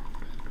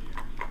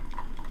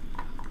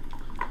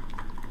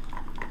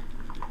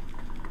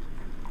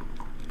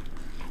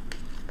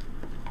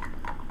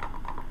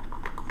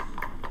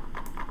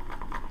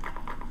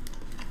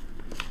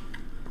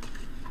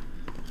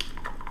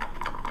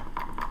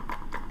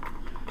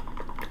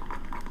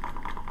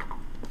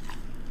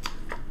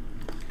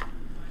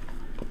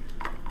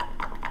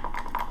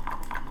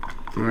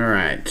all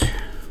right,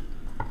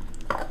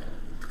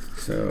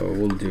 so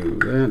we'll do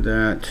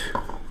that.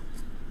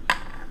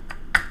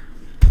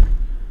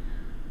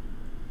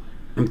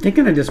 I'm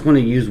thinking I just want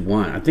to use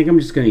one. I think I'm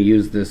just going to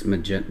use this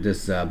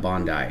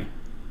Bondi.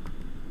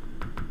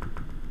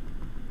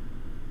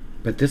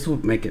 But this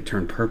will make it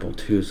turn purple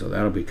too, so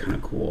that'll be kind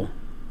of cool.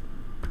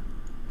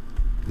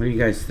 What do you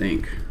guys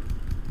think?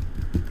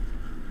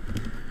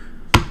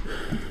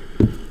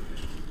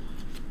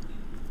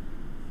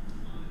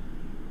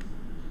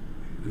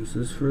 This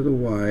is for the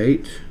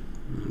white.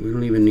 We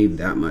don't even need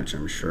that much,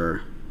 I'm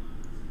sure.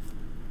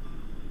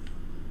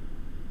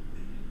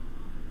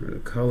 For the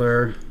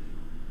color.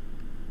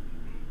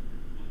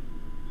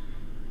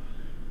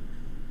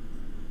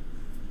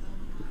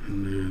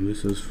 And then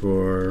this is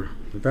for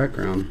the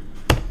background.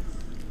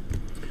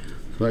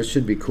 So that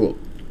should be cool.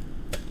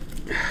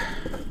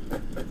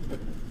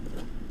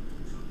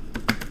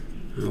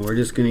 Now we're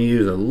just going to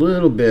use a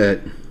little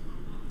bit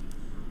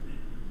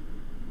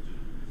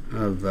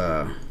of,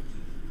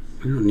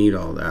 we don't need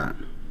all that.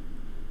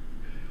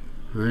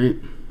 Right?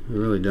 We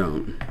really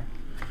don't.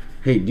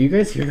 Hey, do you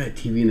guys hear that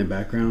TV in the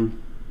background?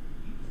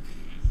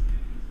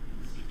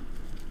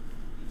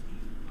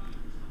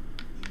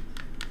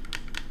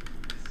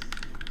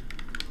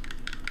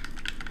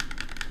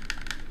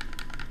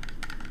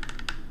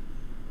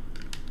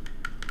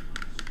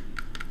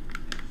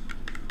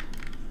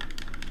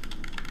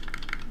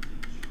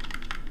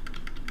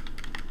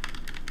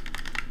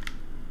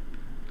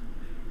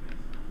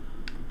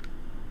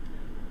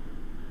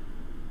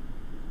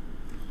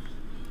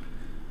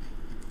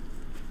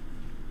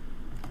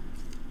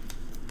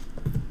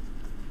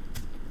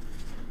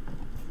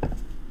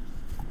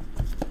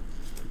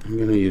 I'm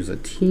going to use a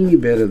teeny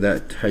bit of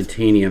that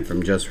titanium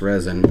from Just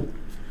Resin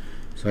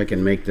so I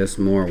can make this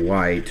more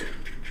white.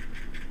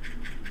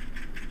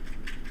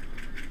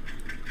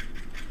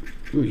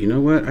 Ooh, you know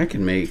what? I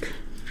can make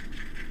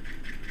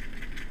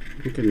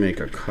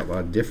a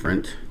couple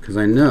different, because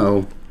I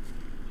know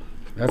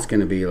that's going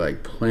to be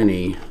like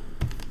plenty.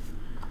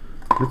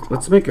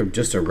 Let's make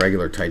just a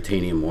regular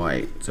titanium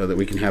white so that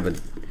we can have a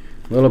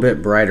little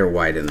bit brighter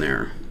white in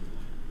there.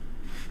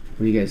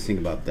 What do you guys think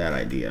about that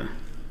idea?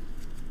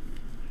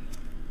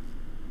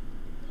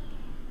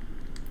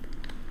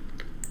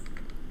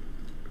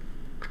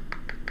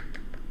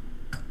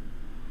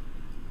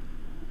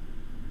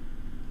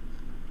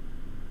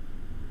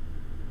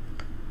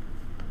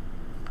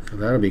 So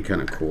that'll be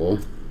kind of cool.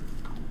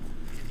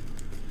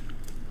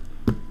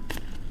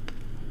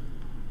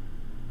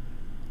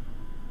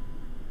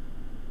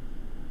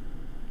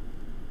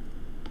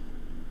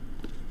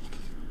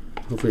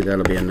 Hopefully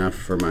that'll be enough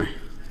for my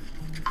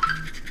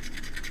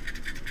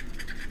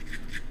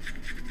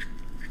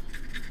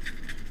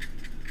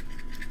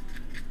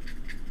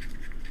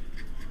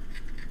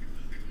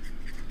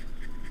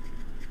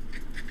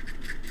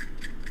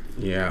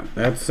yeah,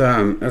 that's the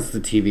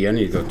TV. I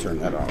need to go turn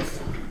that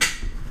off.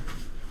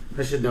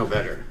 I should know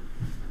better.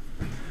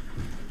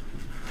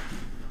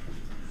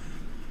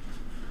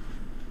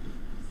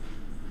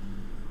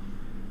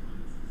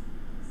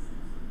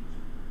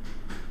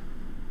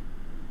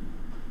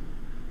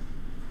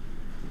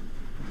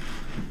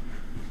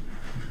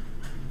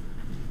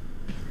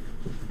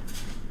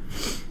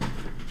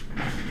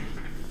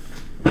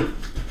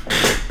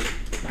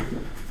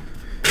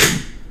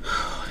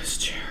 This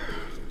chair.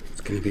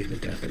 It's gonna be the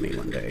death of me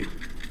one day.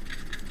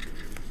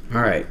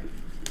 All right.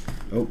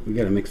 Oh, we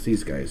gotta mix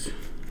these guys.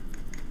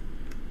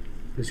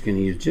 Just gonna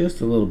use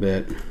just a little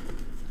bit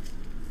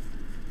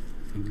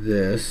of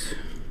this.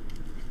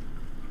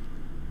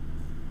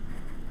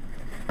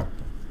 I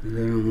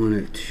don't want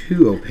it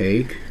too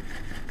opaque,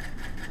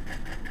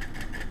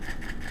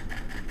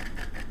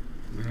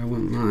 but I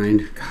wouldn't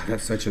mind. God,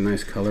 that's such a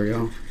nice color,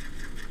 y'all.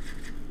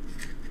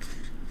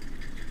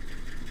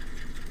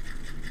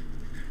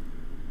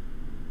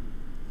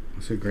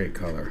 It's a great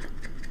color.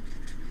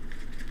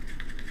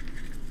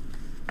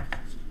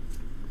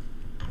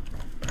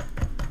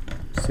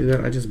 See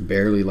that? I just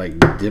barely like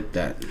dipped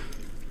that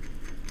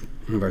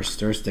one of our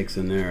stir sticks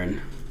in there,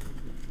 and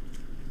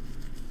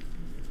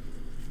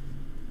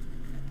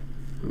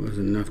it was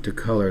enough to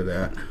color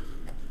that.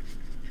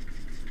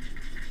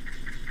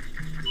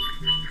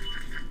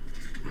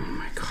 Oh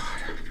my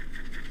God.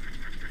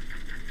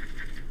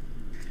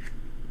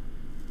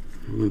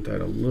 I want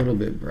that a little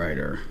bit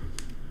brighter.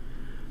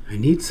 I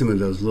need some of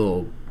those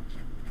little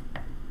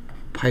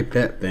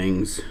pipette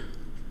things.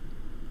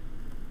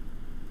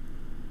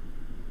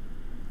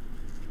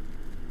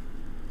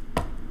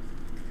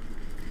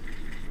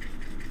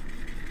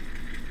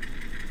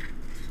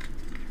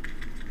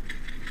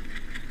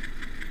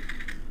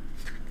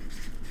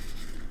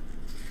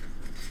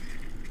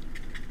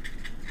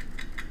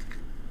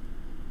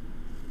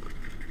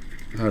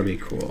 That'll be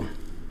cool.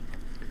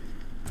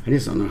 I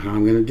just don't know how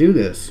I'm going to do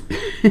this.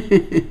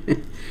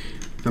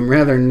 I'm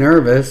rather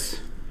nervous.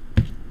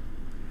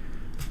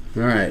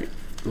 All right,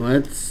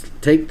 let's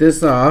take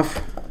this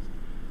off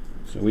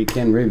so we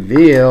can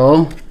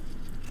reveal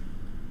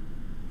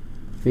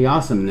the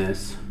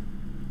awesomeness.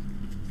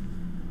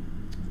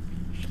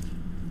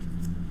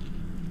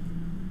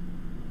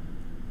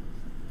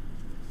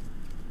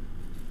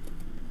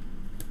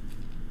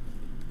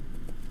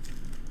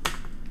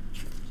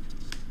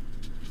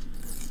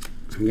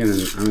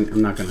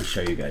 I'm not gonna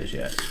show you guys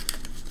yet.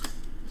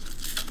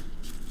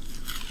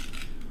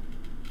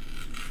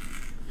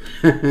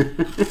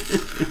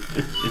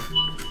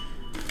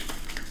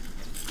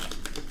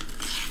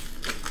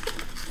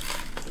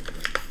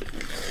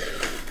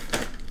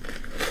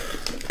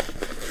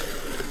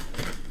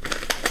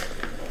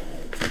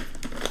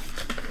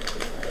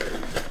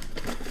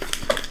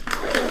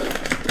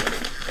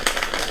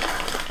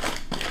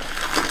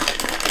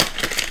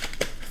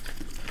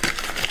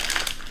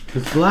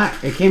 It's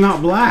black. It came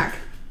out black.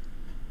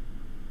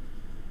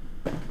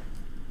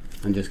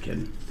 I'm just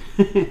kidding.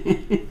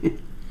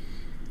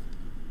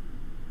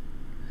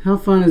 How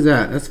fun is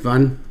that? That's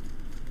fun.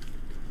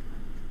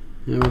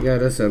 Now we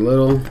got us a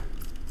little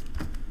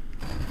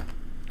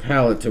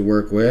palette to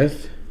work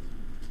with.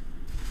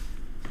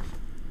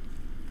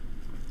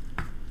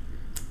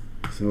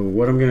 So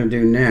what I'm going to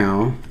do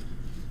now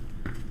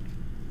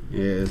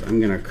is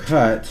I'm going to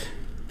cut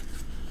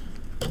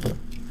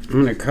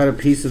a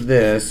piece of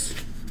this.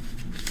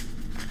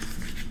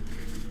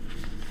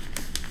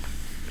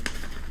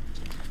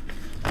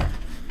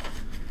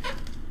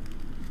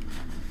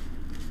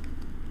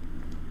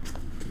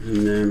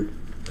 And then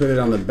put it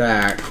on the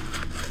back.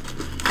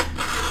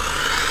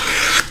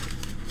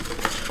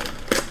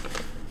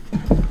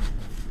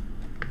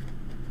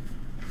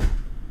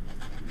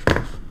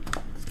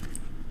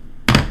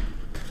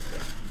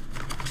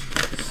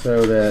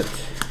 So that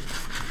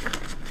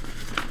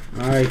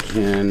I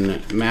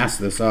can mask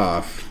this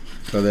off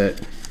so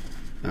that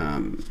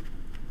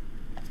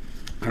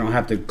I don't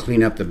have to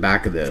clean up the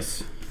back of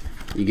this.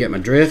 You get my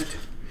drift?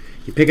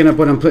 You picking up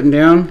what I'm putting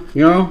down,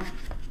 you know?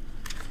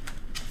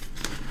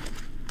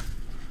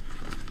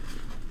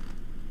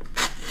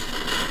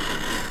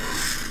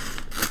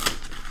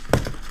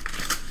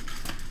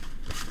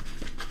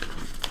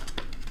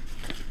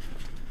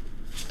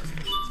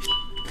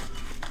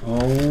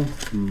 Oh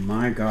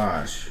my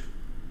gosh.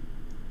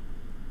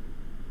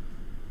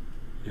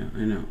 Yeah, I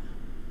know.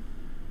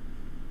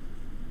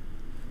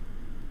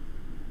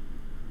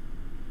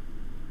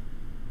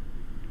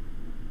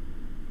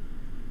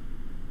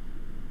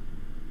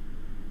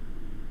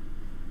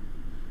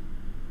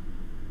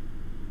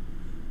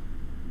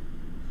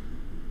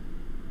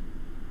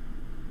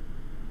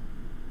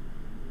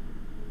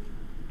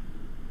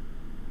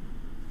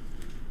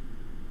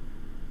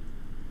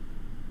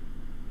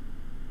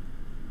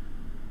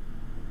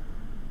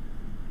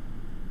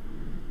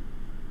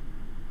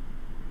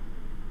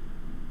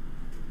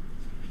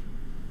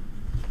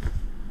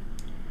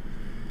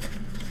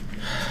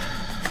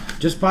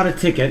 Just bought a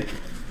ticket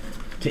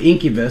to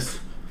Incubus,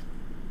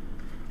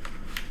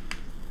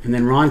 and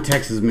then Ron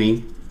texts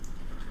me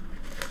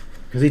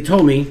because he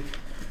told me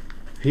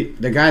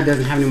the guy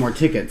doesn't have any more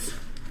tickets.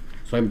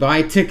 So I buy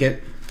a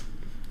ticket,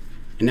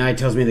 and now he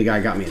tells me the guy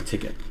got me a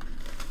ticket.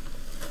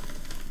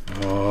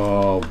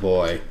 Oh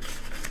boy.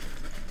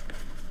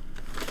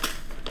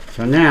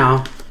 So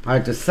now I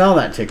have to sell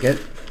that ticket.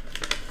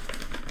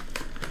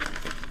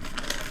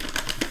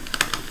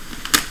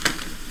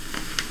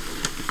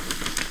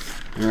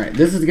 All right,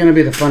 this is going to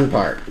be the fun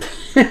part.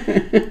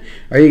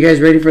 Are you guys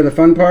ready for the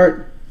fun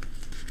part?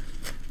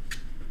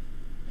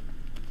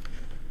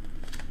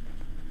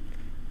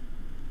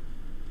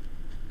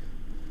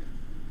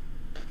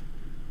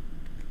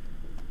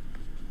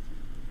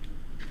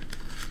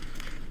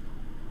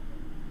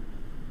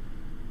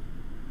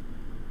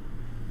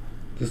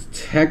 This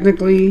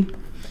technically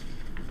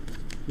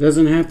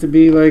doesn't have to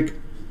be like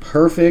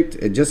perfect.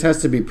 It just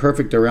has to be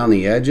perfect around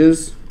the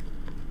edges.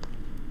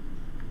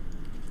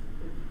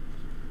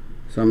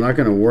 So I'm not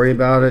going to worry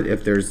about it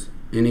if there's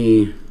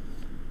any.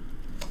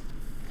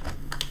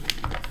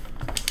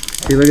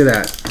 See, look at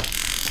that.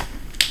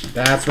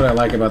 That's what I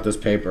like about this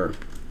paper.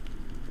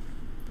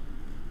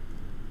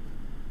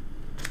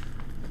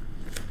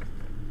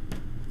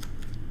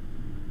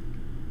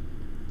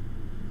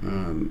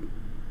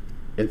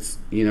 It's,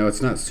 you know,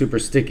 it's not super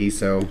sticky,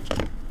 so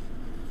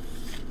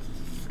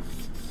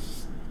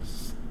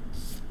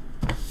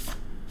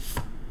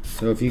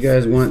if you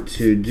guys want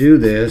to do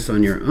this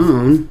on your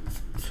own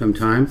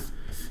sometime,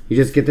 you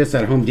just get this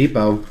at Home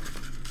Depot.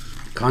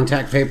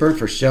 Contact paper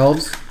for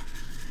shelves.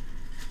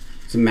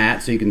 It's a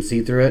matte so you can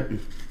see through it.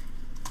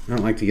 I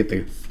don't like to get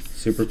the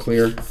super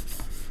clear. I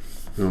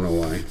don't know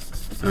why.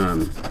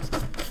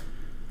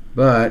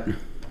 But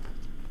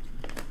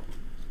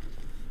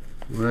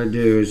what I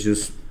do is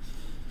just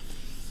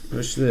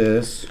push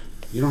this.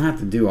 You don't have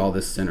to do all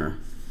this center.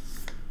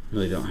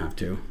 Really don't have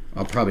to.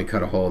 I'll probably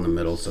cut a hole in the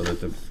middle so that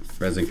the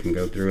resin can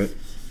go through it.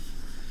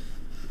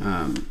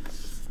 And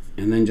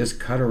then just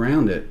cut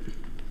around it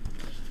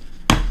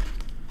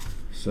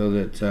so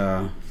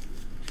that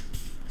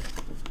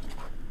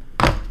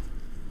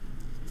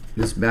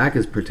this back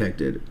is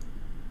protected.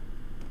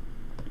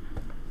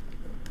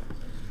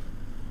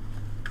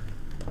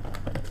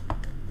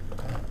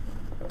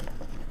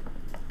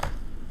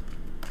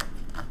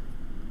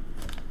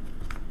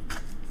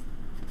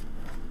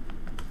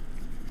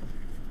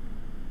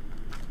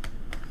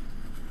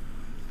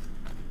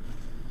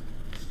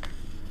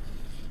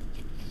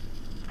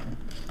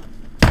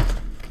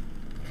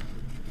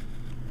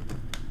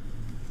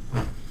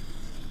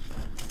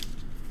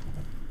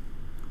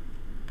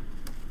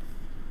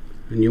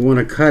 And you want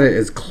to cut it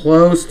as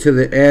close to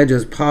the edge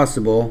as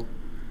possible.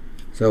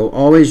 So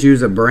always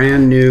use a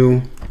brand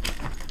new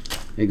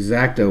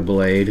X-Acto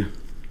blade.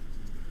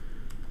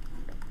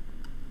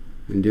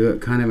 And do it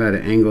kind of at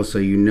an angle so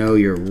you know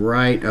you're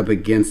right up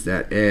against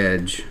that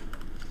edge.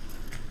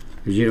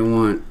 Because you don't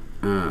want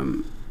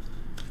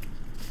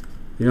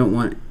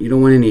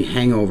any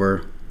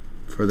hangover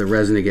for the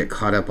resin to get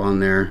caught up on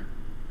there.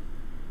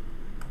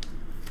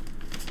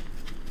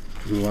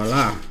 And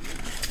voila.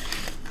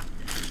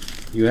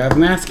 You have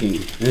masking.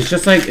 And it's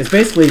just like, it's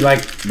basically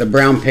like the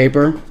brown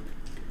paper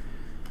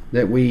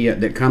that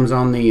that comes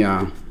on the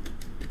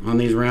on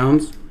these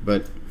rounds,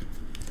 but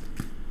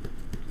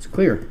it's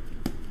clear.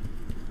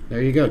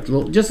 There you go.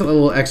 Just a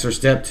little extra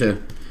step so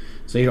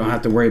you don't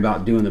have to worry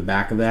about doing the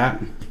back of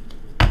that.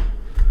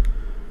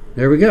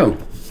 There we go.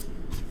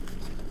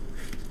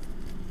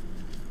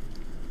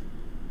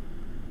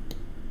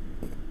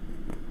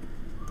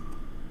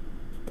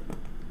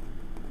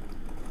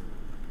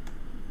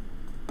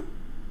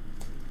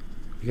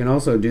 You can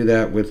also do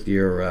that with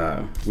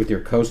your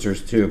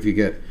coasters too. If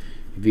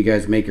you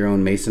guys make your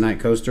own masonite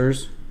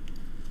coasters,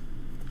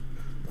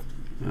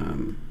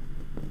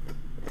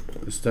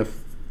 the stuff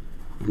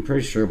I'm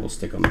pretty sure will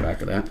stick on the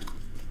back of that.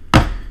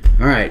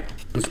 All right,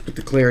 let's put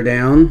the clear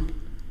down.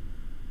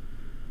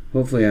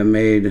 Hopefully I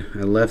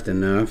left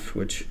enough,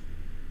 which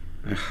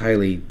I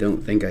highly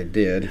don't think I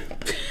did.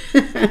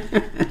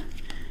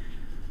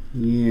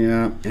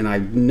 Yeah, and I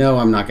know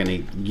I'm not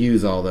going to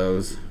use all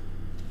those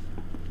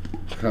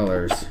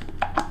colors.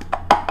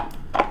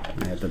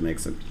 I have to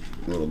mix a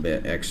little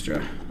bit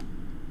extra.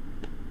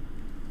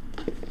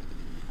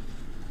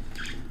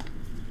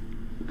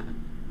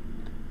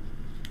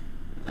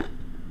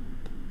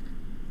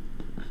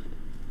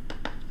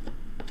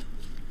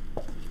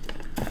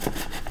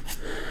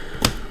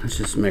 Let's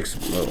just mix a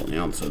little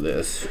ounce of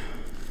this.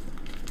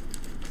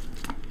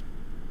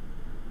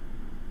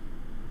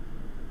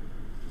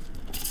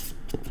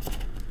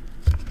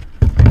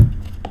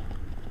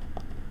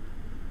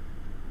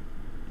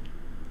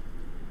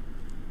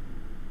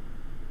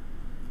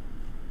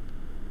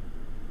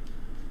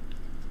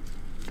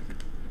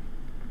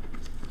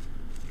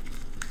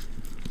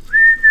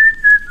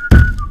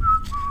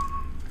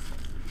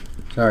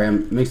 Sorry,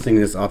 I'm mixing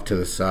this off to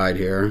the side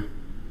here.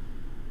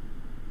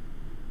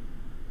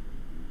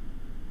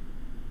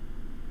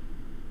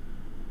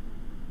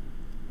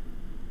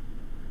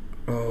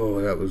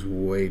 Oh, that was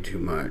way too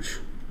much.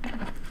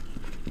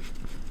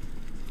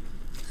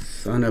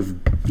 Son of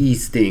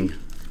beasting.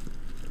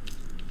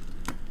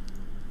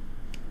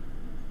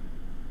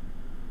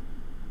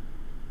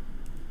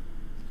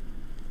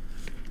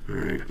 All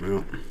right,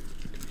 well,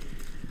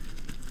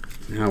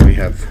 now we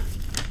have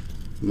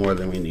more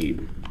than we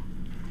need.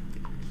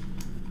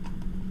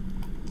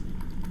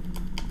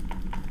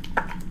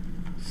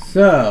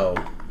 So,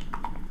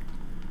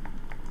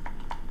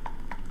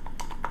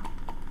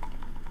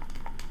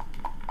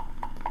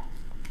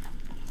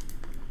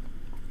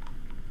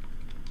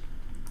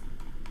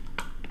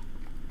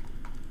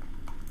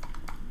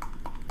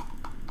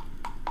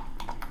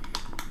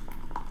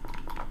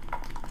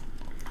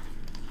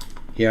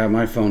 yeah,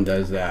 my phone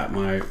does that.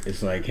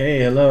 It's like,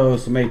 hey, hello,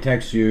 somebody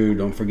texts you,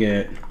 don't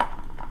forget.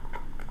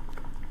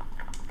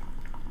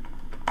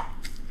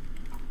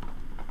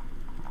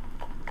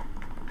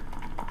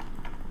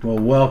 Well,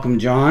 welcome,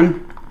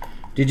 John.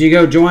 Did you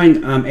go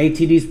join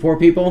ATD's Poor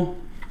People?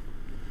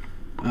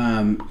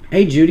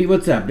 Hey, Judy,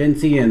 what's up? Didn't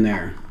see you in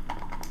there.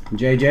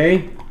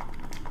 JJ?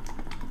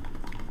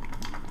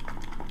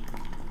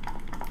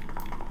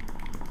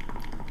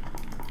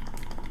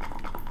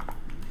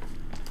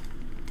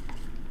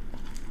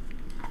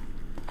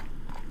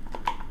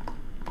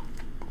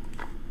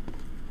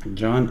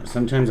 John,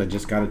 sometimes I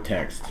just got a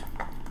text.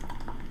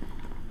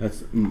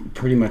 That's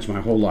pretty much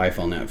my whole life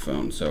on that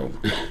phone, so...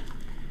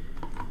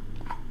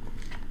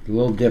 a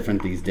little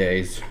different these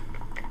days.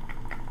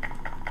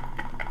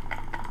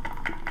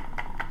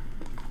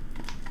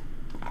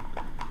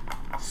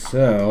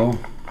 So,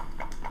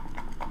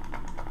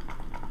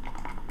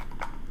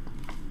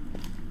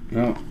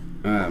 well,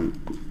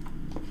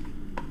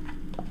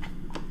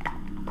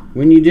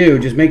 when you do,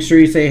 just make sure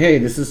you say, hey,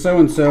 this is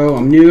so-and-so,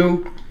 I'm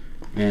new,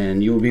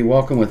 and you will be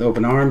welcome with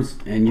open arms,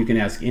 and you can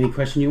ask any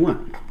question you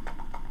want.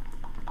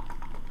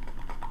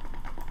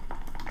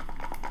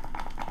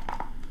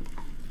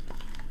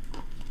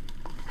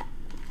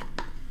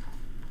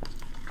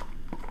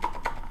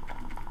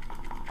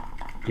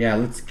 Yeah,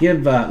 let's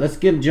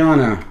give John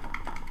a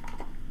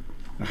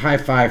high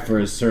five for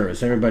his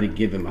service. Everybody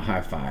give him a high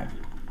five.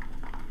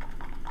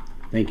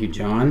 Thank you,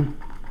 John.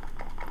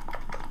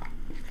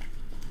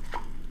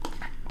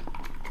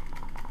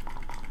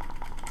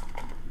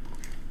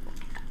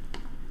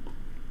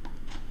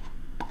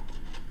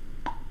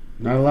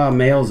 Not a lot of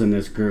males in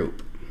this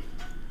group.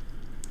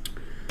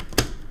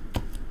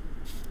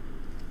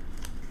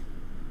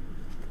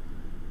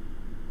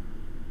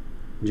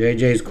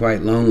 JJ's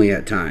quite lonely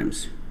at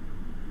times.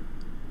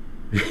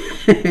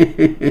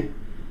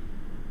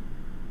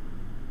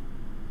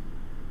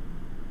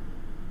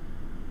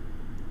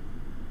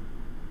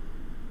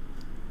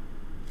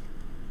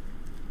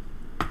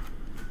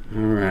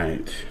 All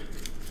right.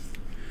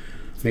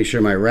 Make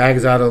sure my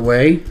rag's out of the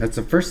way. That's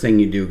the first thing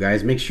you do,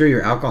 guys. Make sure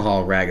your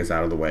alcohol rag is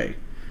out of the way.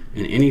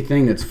 And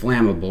anything that's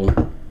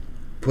flammable,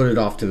 put it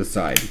off to the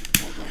side.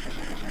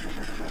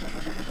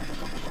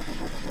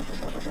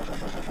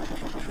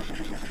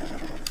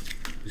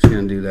 Just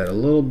gonna do that a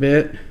little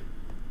bit.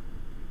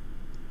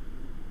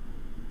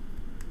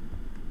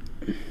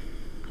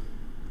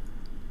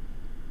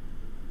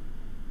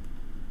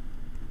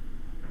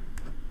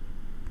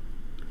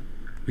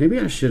 Maybe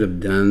I should have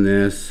done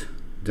this,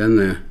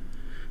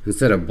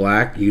 instead of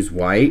black, use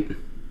white.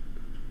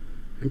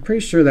 I'm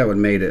pretty sure that would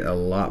have made it a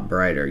lot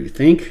brighter. You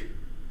think?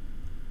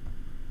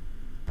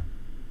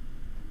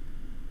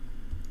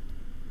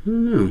 I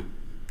don't know.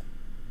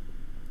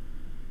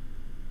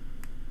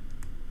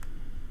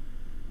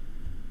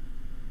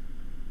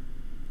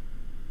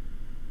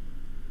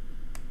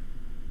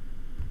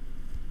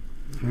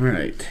 All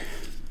right.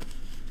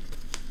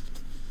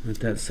 Let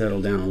that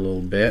settle down a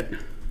little bit.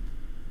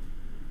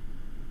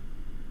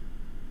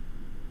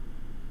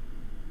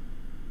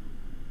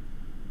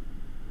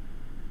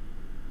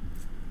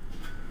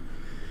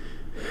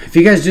 If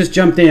you guys just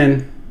jumped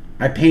in,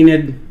 I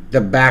painted the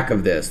back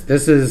of this.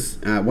 This is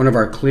one of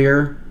our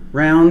clear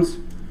rounds.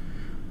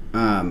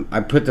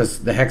 I put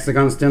the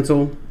hexagon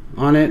stencil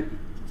on it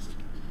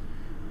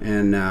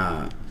and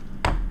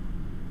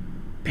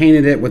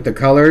painted it with the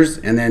colors,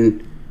 and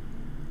then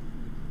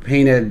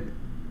painted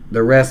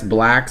the rest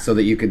black so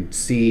that you could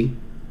see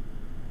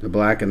the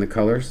black and the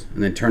colors,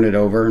 and then turn it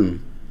over,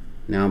 and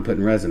now I'm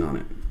putting resin on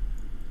it.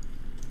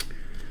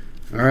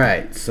 All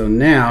right, so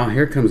now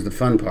here comes the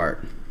fun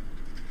part.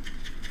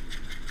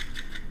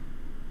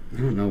 I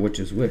don't know which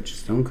is which.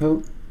 Stone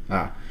coat?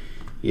 Ah,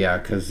 yeah,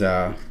 because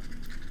the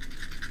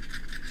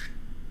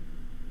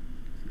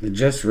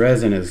just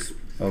resin is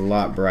a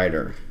lot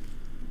brighter.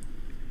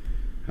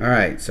 All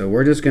right, so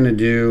we're just going to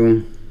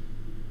do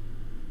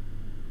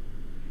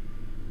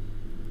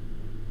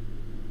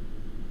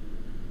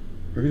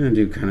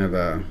kind of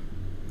a,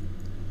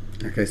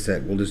 like I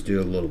said, we'll just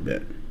do a little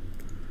bit.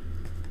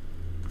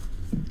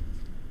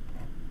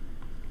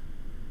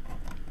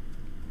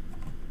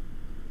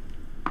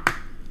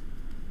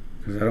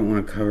 Because I don't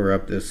want to cover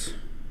up this.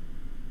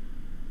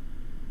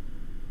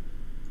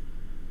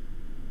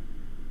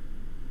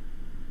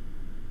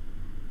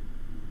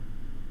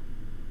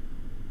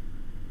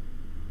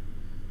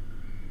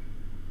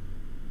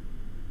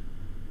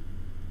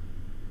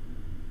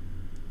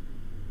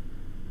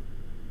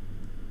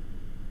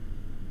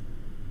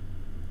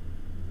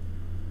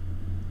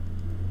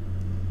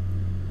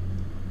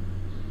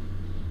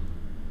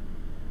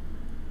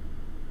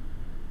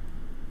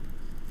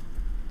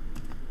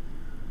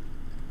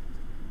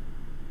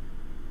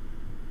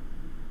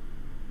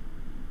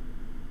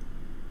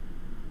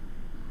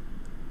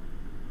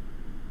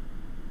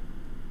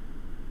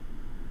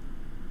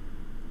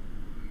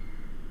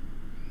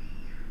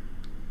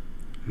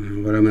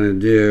 And what I'm going to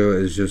do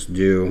is just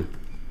do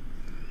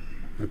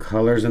the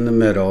colors in the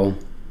middle,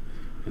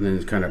 and then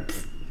just kind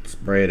of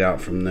spray it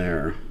out from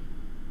there.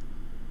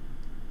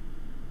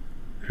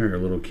 There are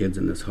little kids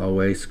in this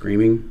hallway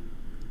screaming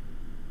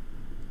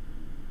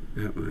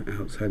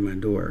outside my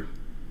door.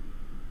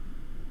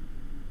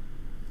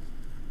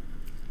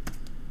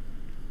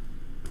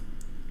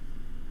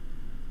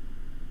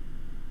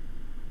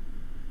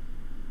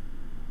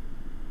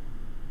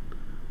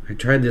 I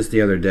tried this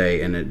the other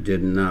day and it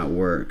did not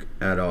work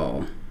at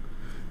all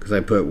because I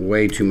put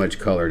way too much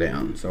color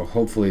down. So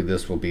hopefully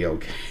this will be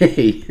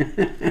okay.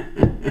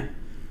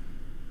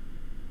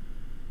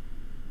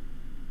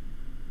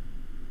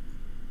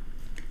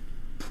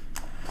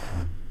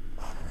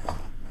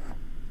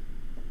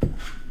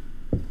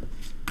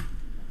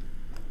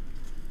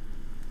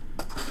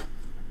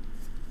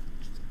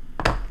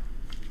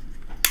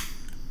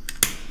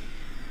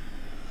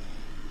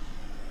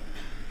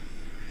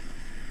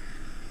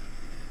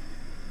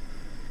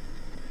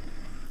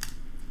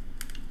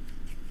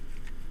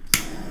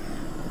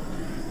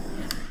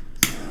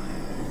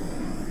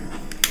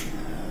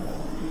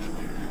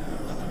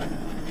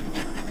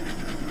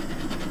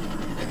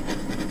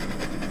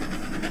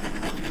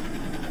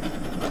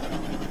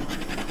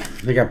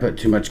 I think I put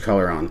too much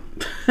color on.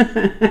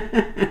 Alright,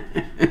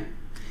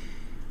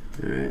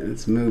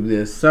 let's move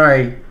this.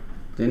 Sorry,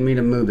 didn't mean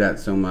to move that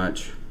so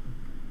much.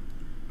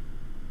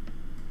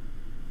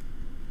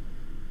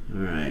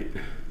 Alright.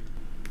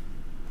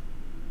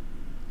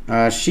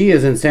 She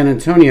is in San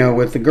Antonio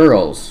with the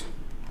girls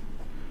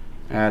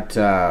at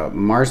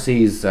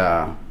Marcy's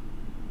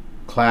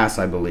class,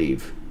 I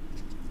believe.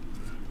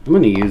 I'm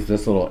going to use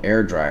this little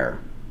air dryer.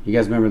 You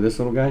guys remember this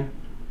little guy?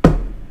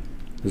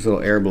 This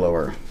little air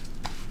blower.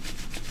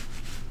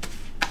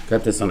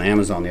 Got this on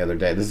Amazon the other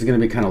day. This is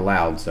going to be kind of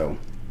loud, so.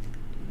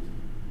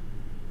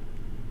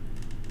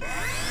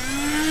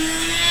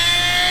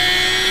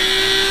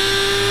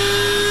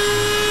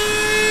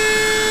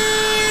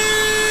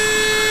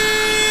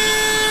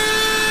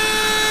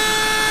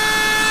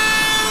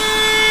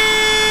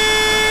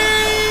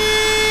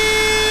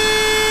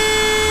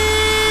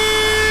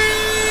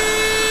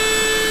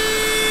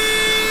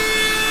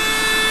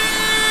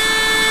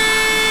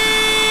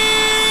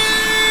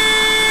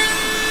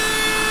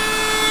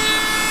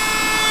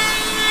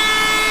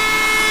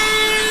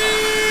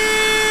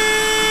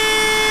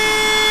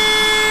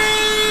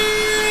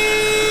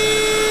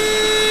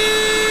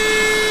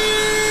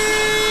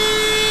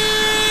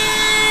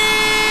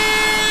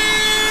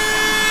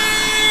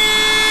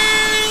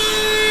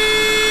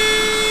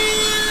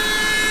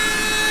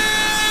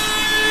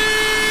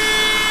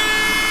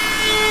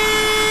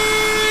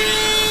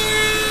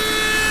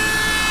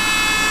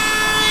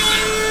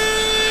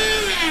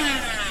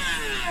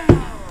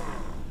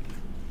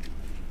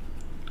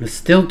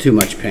 Still too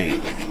much paint.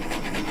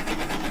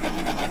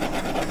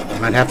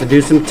 Might have to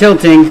do some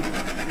tilting.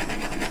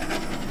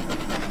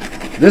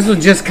 This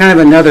was just kind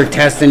of another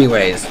test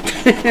anyways.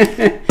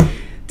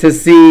 To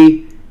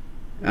see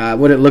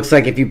what it looks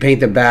like if you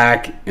paint the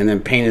back and then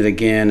paint it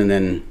again and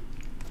then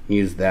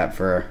use that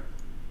for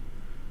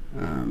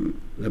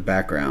the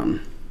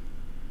background.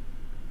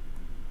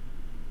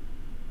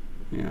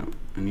 Yeah,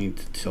 I need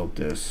to tilt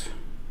this.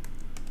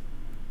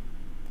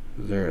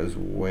 There is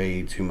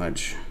way too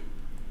much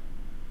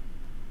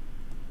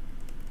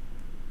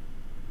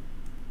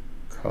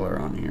color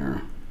on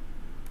here.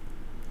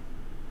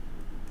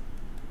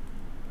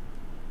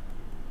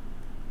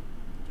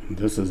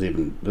 This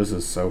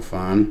is so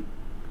fun.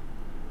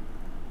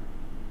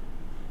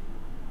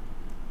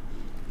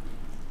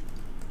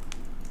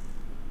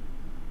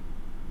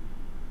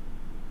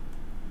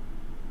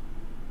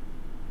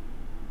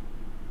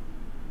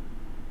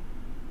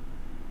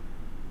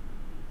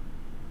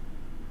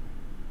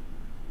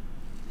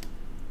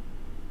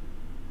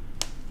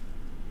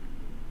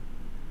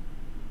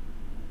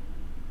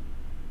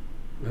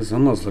 This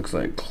almost looks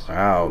like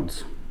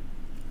clouds.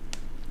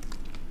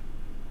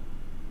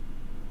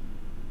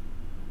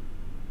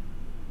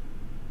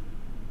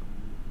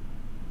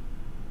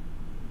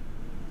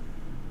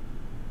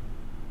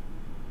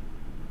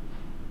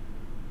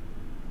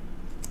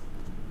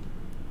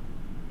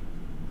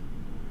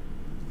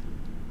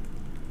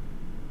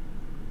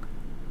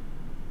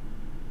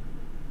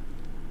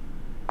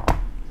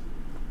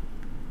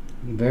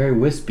 Very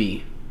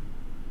wispy.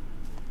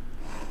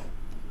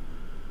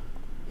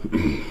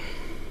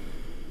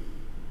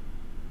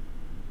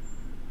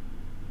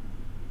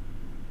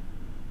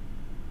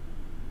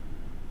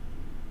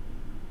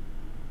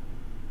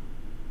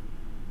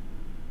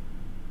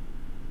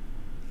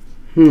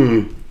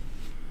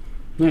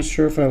 Not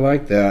sure if I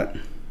like that.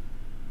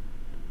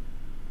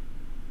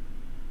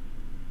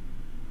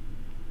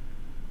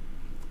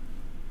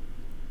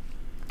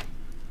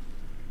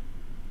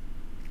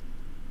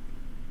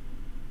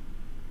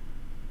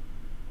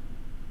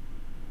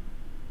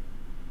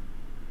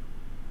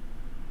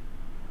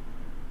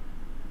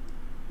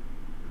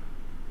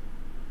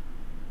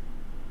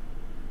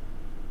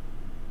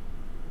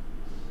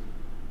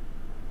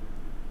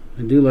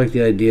 I do like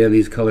the idea of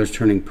these colors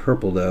turning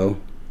purple though.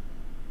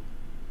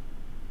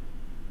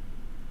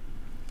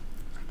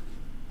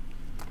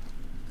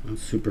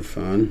 That's super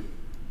fun.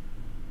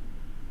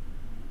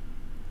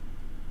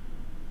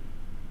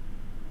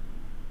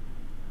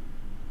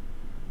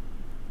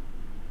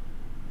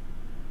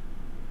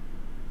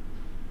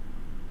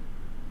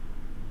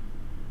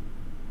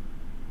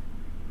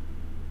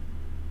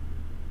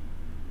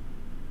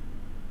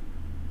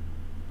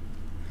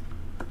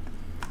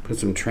 Put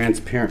some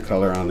transparent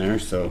color on there,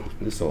 so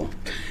this will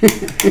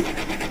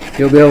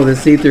you'll be able to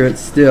see through it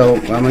still.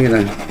 I'm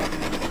gonna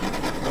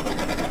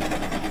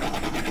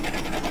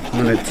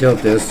tilt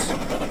this.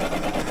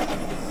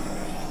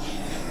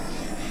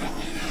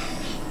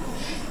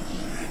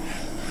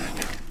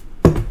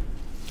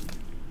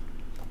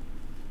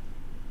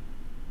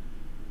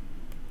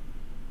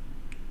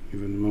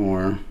 Even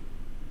more.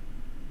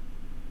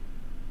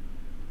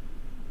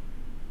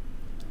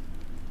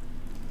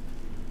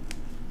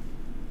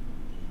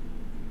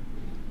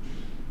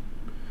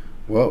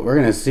 Well, we're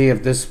gonna see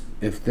if this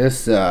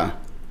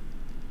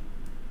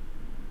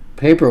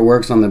paper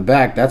works on the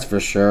back. That's for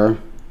sure.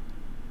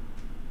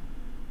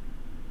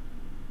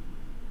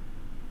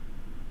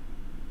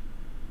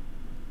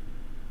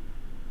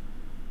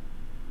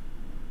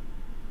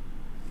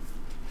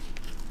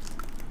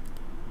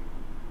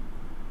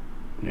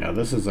 Yeah,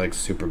 this is like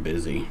super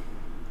busy.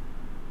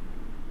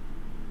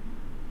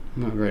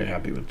 I'm not very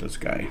happy with this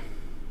guy.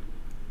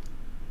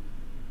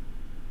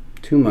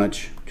 Too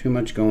much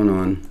going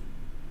on.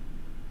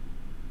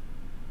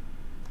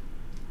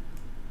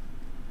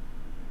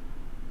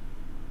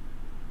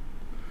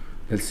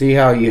 But see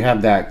how you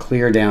have that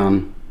clear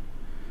down,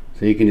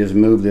 so you can just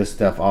move this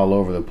stuff all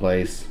over the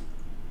place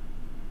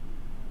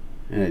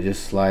and it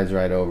just slides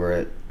right over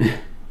it.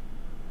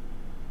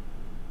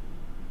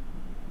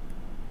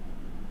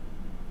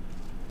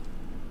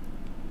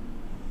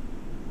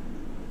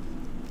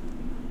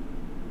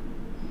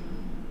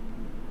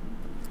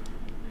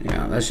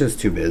 Yeah, that's just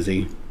too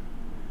busy.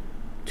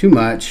 Too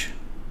much.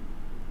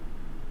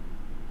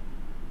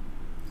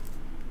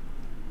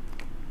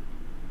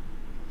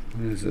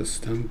 What is this,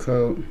 stone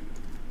coat?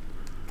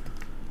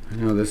 I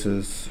know this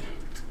is...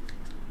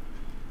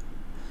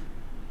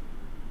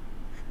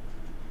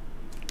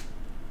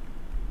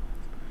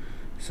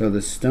 So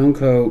the stone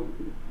coat,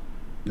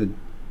 let's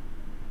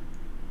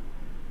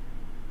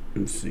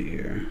see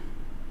here.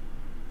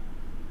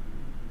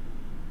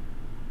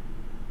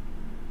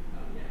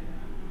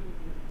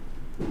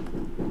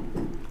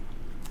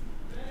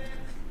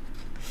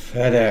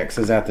 FedEx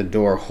is at the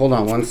door. Hold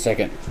on one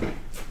second.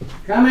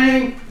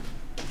 Coming!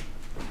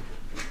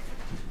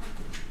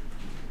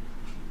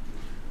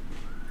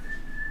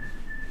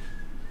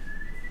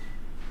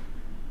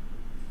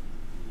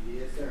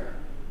 Yes, sir.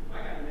 I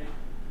got it, man.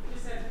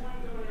 Just has one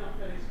going out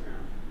FedEx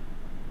Ground.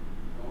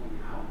 Going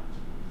out?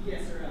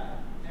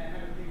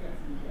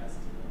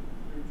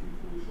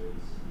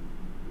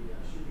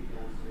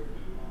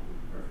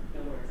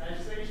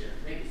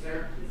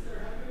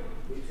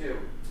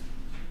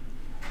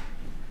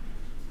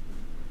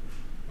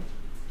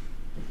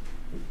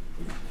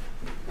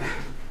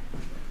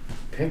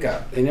 pick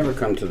up. They never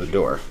come to the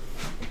door.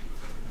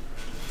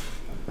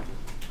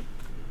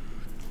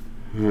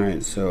 All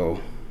right,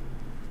 so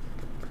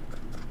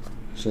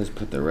let's just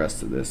put the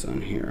rest of this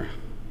on here.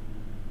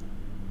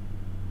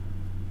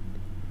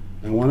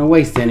 Don't want to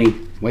waste any.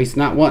 Waste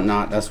not, want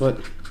not. That's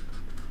what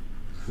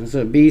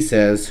B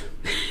says.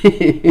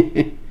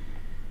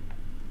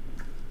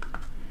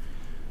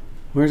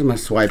 Where's my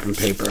swiping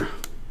paper?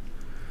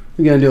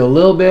 We're gonna do a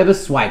little bit of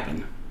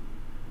swiping.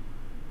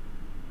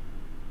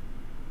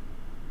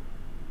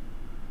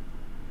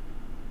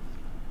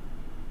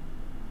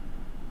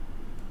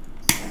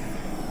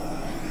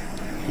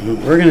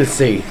 We're gonna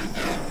see.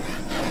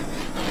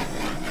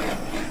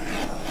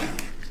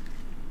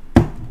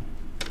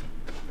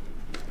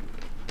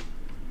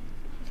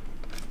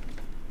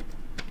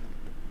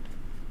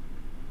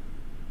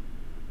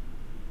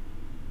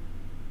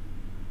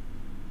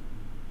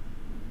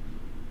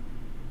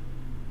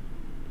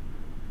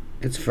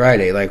 It's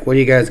Friday. Like, what are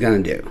you guys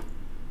gonna do?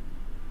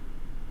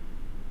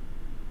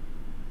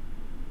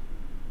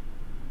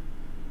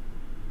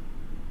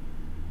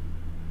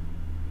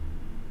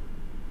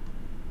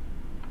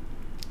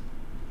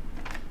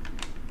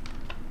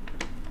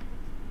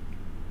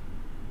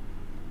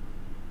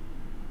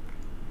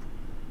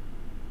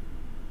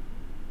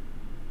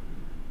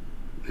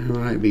 There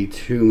might be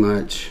too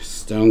much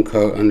stone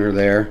coat under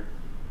there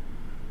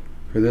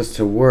for this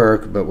to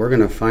work, but we're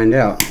gonna find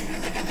out.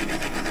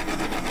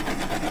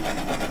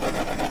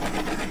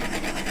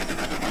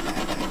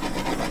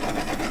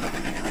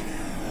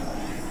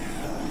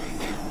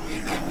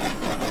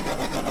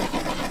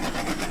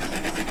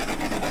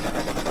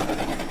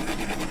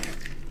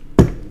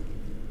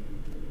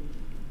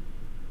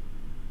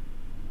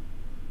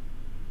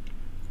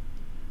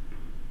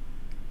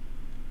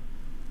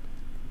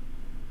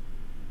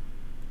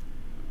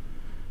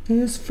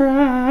 It's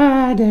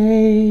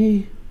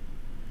Friday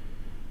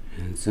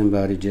and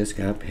somebody just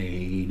got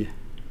paid.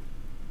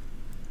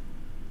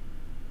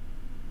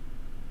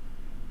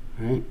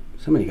 Right?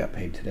 Somebody got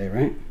paid today,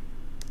 right?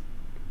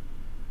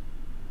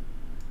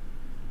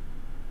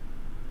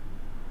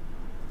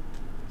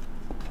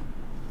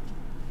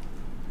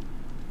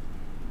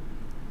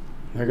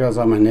 There goes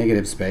all my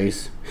negative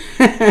space.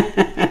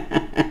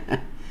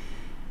 That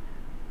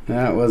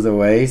was a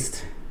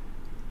waste.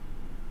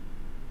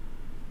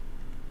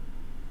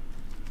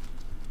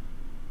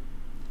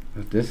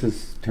 But this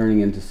is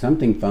turning into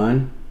something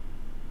fun.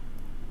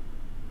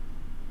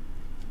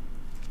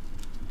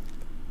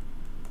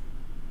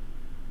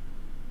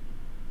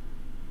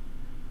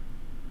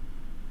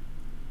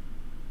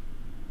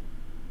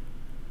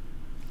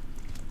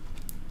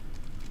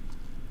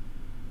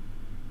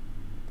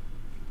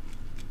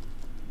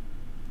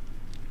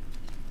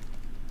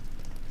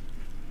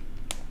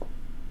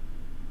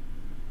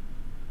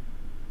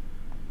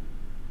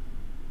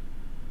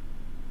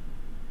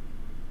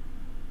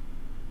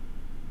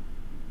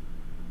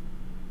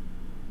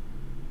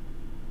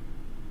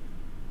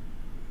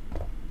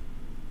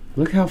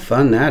 Look how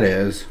fun that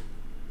is.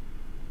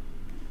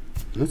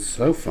 That's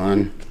so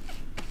fun.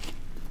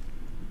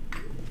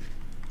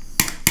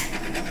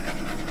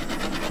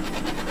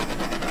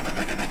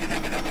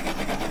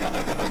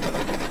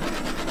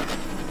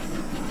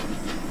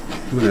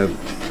 I'm gonna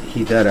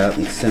heat that up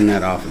and send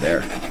that off of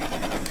there.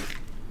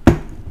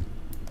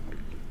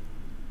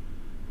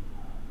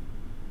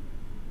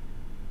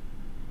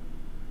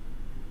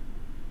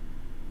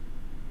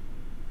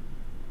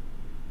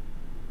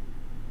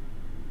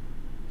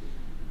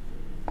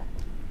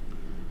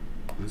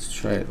 Let's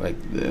try it like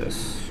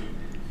this.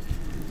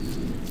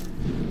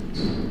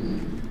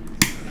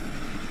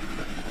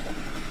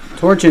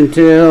 Torch and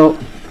tilt.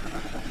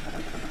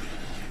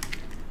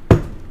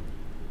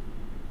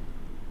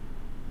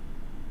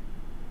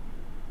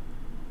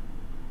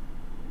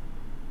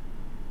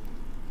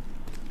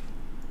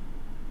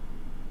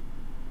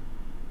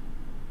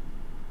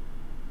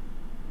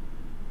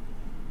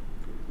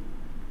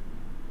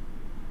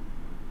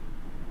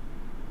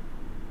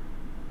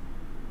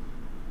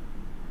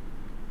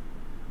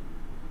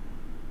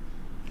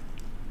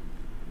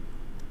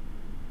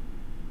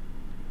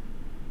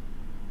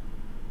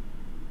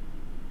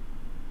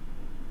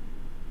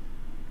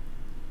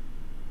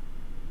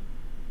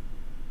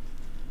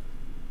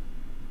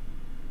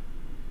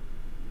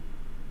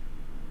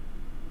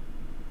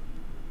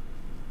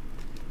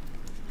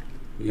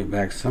 Get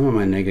back some of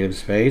my negative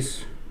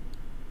space.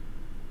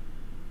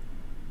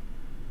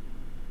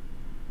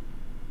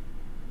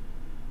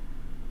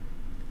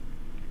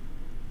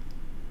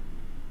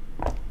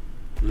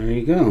 There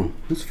you go.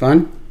 That's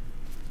fun.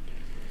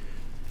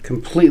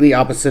 Completely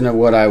opposite of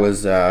what I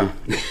was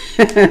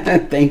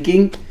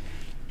thinking.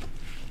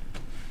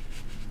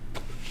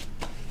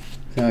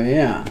 So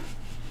yeah.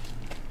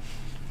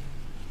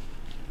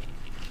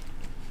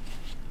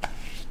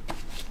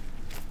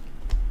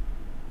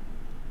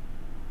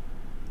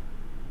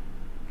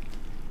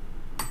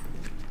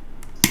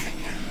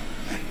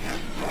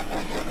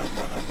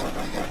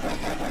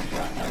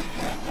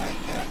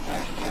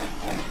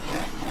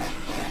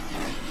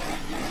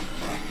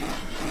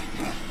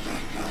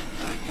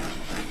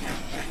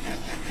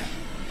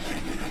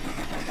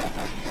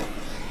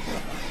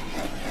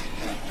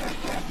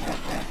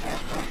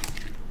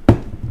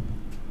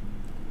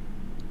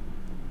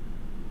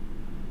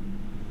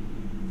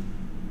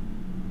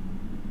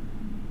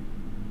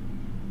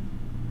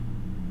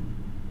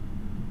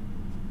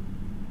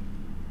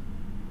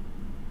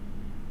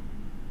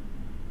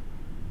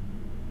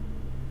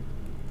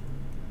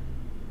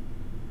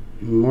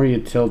 The more you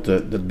tilt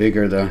it, the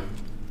bigger the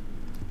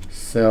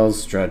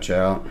cells stretch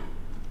out.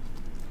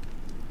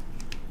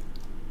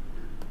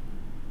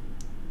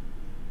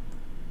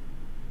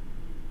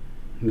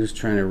 I'm just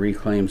trying to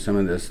reclaim some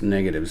of this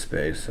negative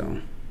space,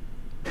 so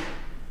I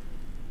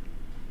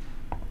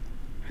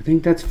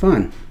think that's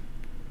fun.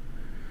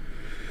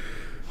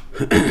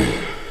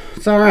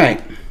 It's all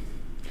right.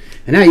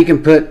 And now you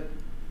can put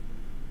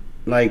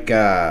like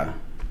that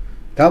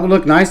would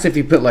look nice if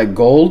you put like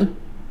gold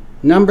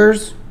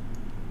numbers.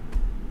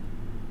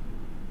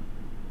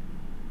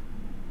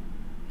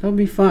 That'll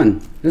be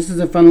fun. This is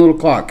a fun little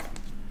clock.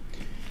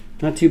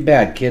 Not too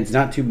bad, kids,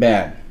 not too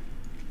bad.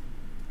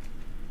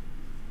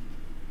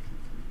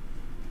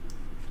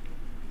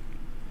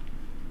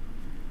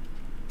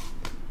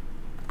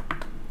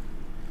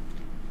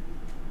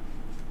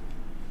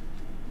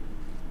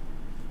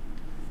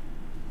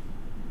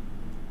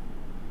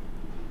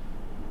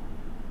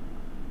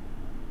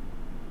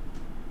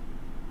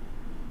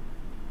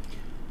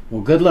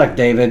 Well, good luck,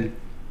 David.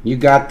 You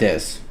got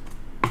this.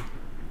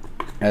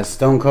 As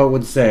Stone Coat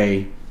would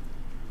say,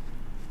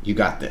 you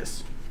got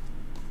this.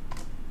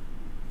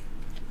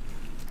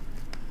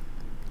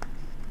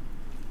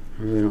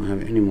 I really don't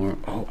have any more.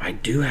 Oh, I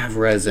do have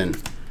resin.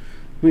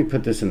 Let me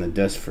put this in the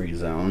dust-free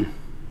zone.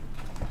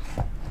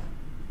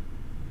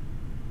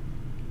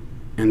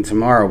 And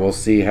tomorrow we'll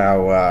see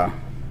how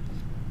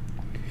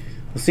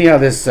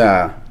this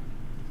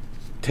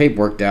tape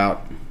worked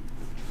out.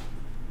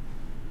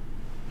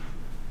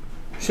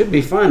 Should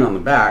be fine on the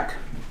back.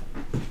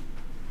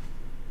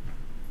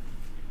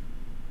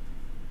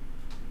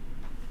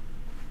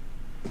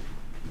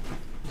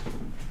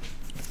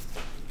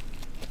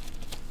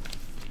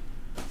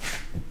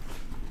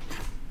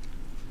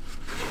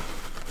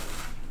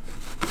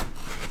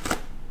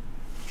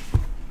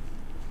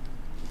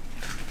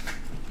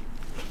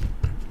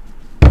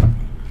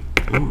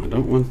 Oh, I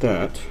don't want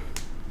that.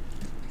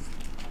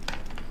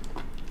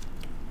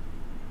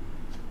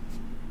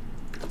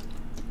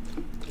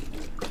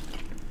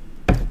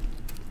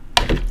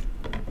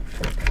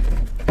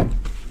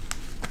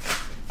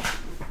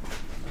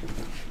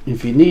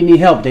 If you need any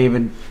help,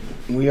 David,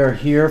 we are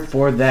here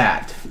for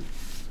that.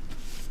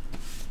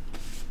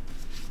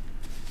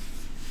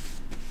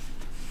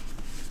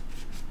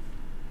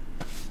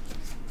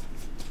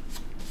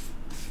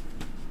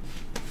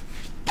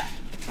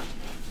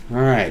 All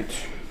right.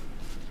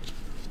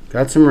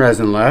 Got some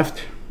resin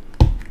left.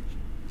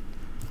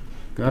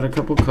 Got a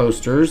couple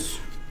coasters.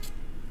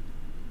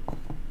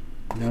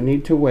 No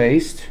need to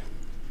waste.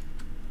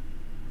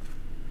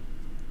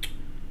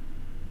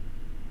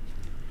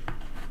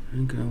 I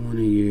think I want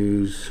to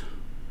use,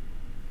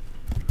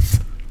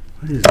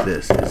 what is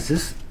this? Is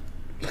this,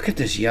 look at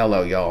this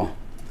yellow, y'all.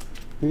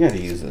 We got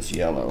to use this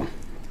yellow.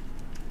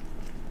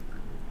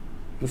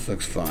 This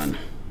looks fun.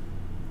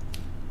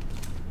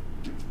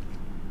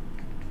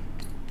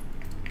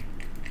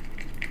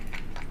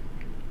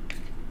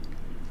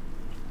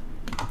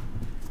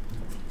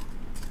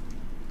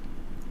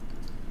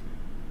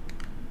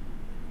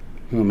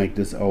 I'm going to make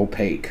this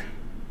opaque.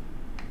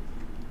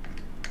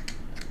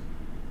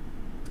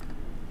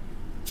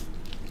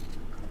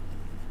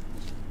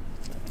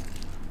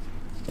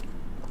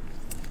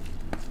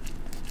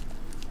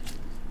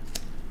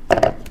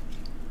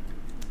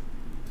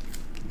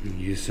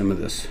 Use some of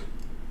this.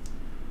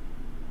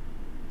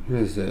 What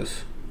is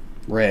this?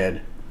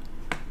 Red.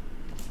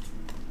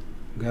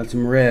 Got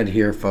some red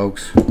here,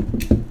 folks.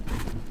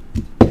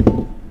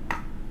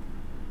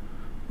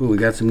 Ooh, we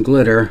got some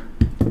glitter.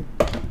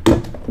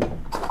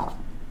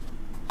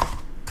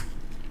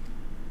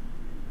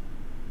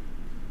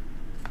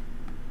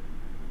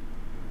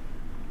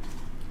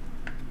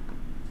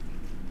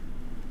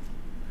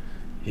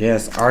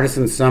 Yes,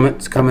 Artisan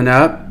Summit's coming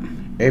up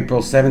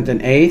April 7th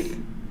and 8th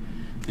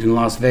in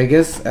Las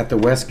Vegas at the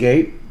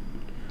Westgate,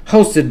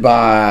 hosted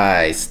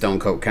by Stone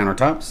Coat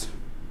Countertops.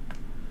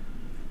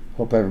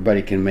 Hope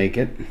everybody can make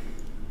it.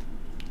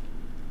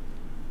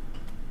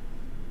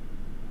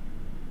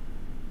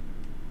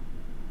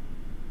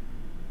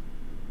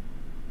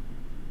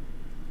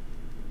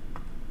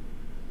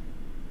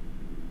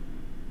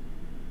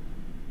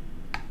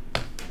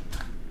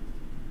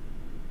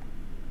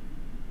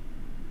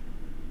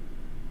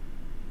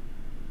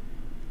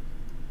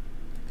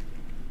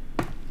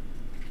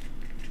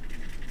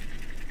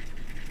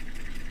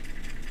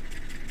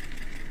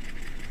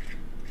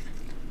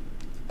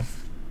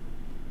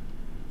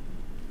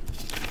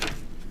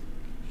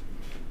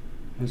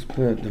 Let's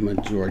put the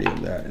majority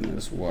of that in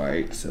this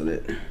white so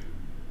that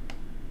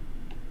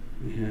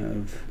we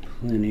have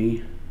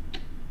plenty.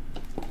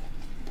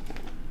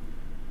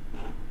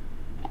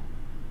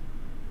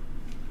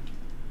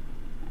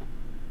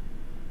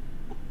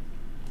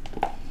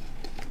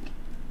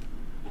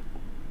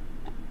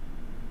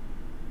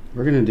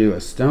 We're going to do a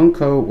Stone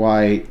Coat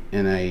white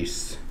and a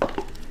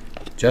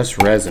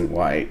just resin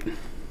white.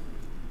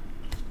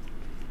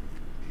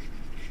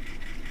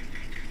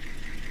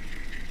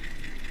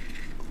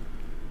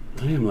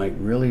 I am like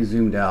really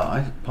zoomed out. I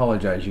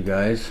apologize, you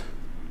guys.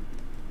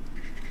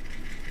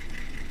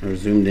 or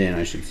zoomed in,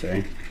 I should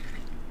say.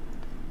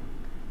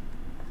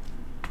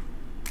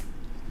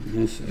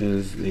 This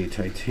is the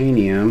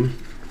titanium.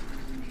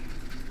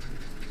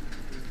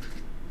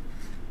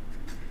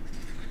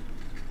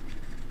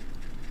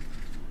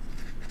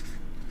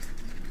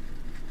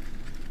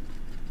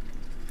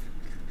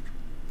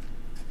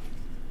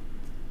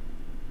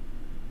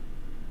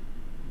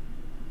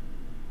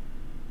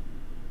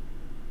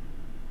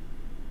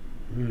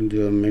 I'm going to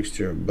do a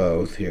mixture of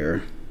both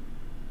here.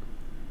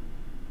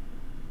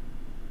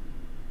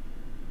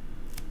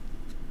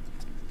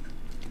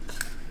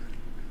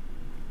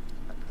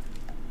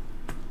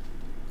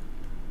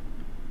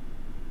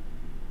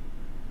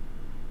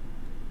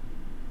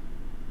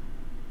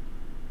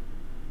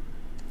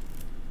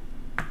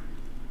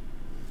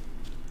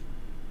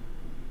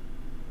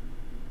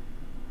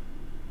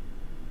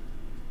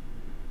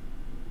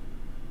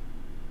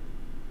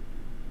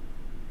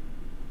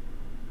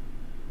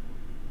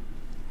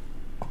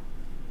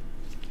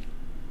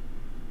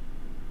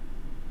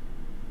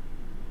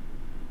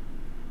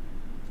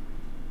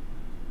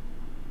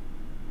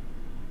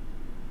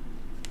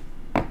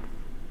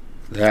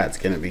 That's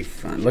gonna be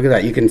fun. Look at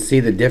that, you can see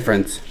the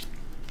difference.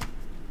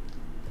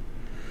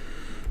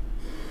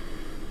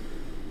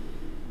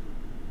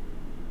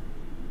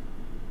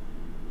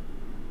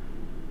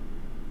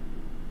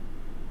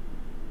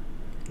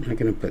 I'm not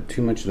gonna put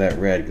too much of that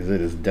red because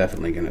it is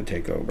definitely gonna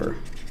take over.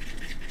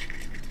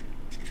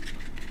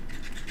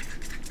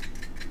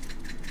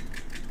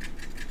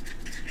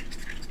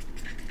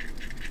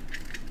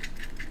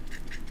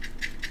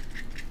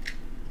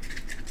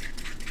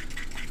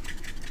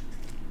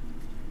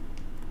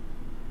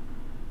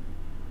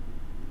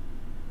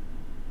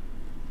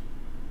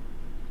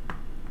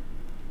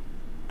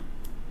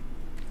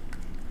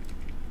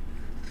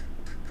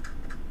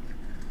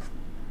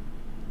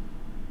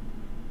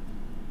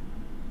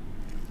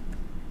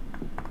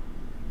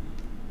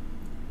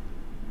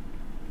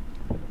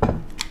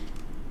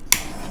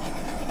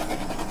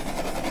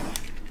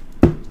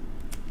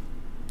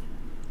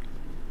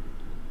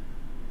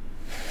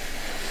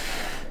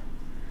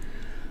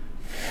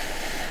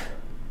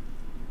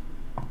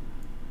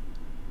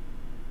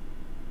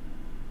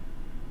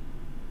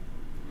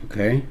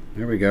 Okay,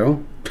 there we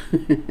go.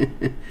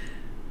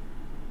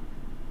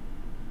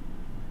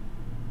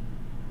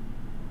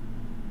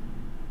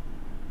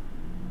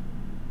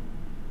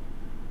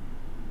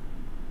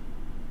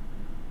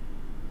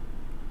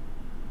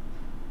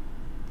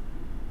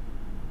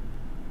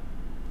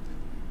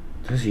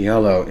 This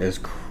yellow is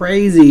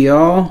crazy,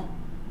 y'all.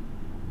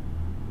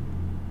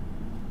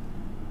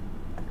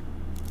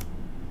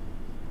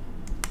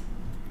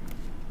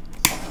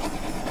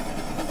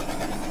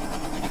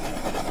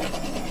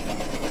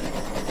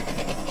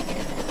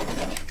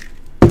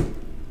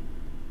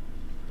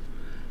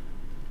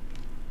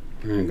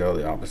 I'm gonna go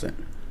the opposite.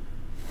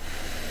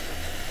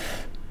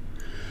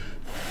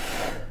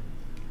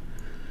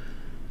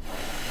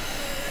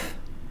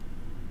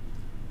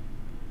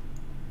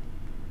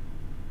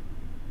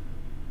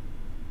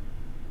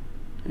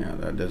 Yeah,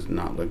 that does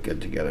not look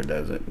good together,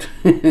 does it?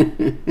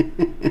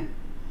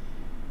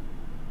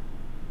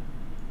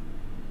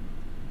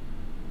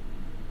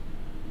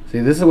 See,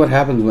 this is what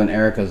happens when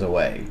Erica's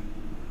away.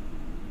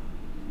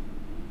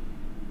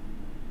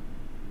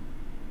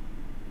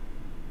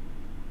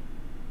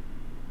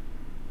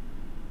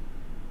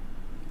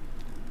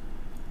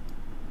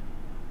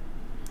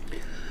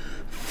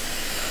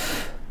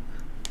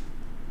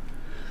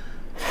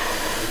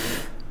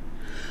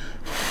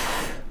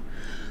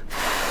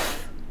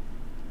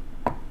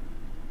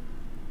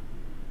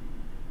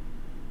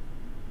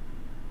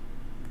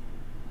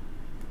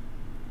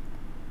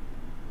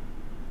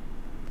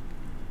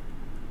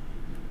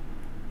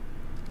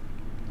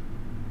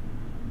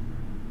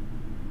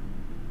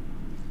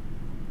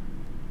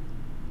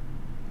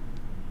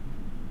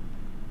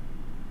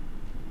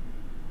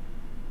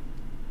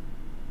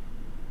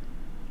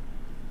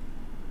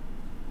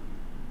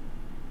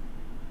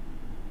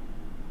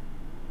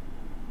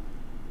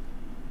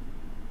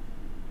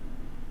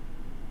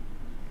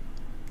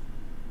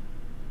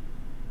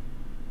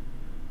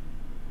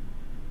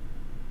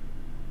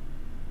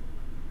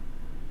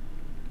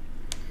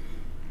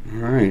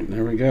 All right,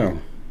 there we go.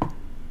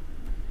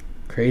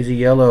 Crazy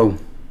yellow.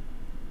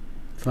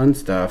 Fun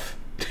stuff.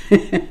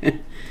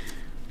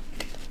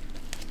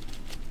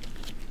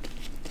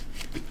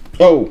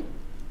 Oh!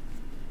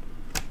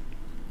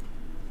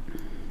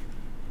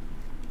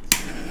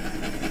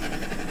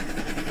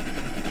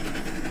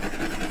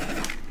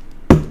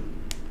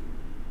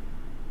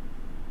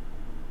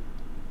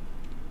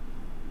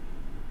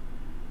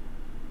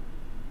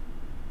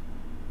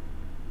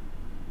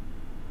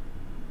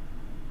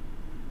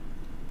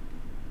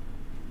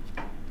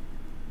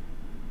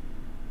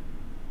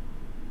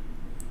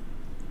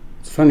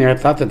 It's funny, I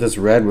thought that this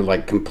red would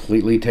like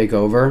completely take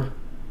over.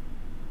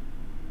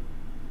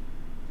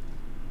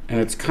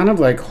 And it's kind of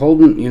like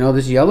holding, you know,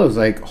 this yellow's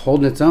like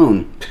holding its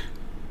own.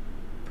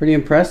 Pretty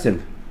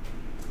impressive.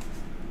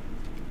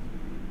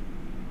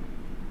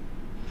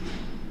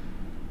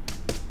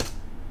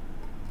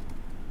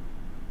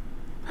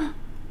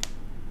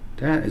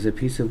 That is a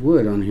piece of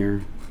wood on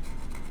here.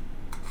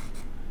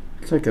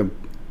 It's like a,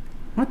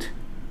 what?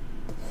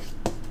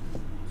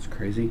 It's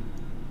crazy.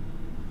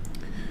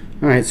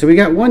 All right, so we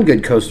got one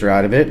good coaster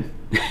out of it.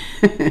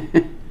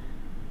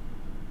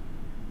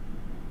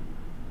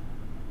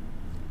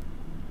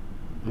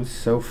 That's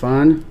so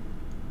fun.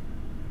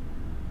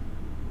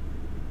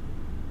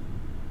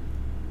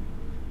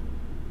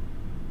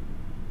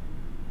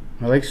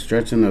 I like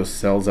stretching those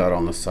cells out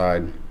on the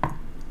side.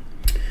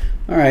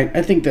 All right,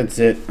 I think that's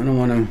it. I don't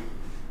want to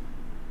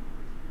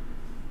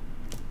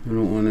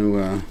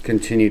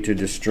continue to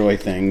destroy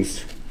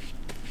things.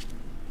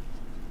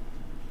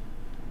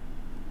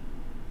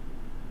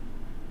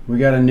 We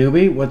got a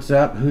newbie. What's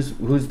up?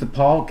 Who's the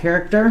Paul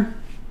character?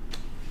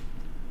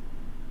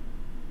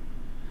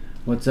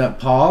 What's up,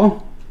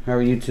 Paul? How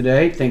are you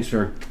today? Thanks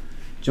for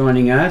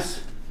joining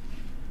us.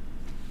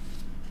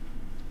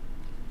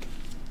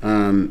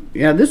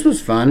 Yeah, this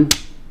was fun.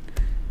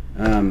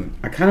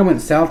 I kind of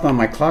went south on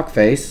my clock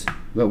face,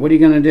 but what are you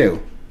gonna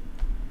do?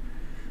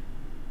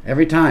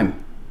 Every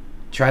time,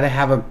 try to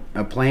have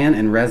a plan,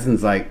 and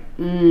resin's like,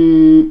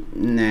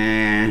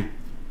 nah, I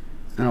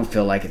don't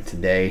feel like it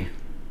today.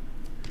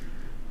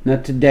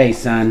 Not today,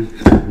 son.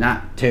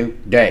 Not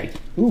today.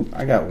 Ooh,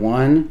 I got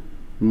one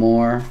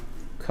more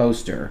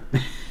coaster.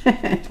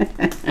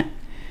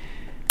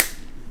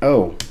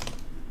 Oh,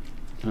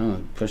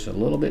 I'll push a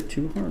little bit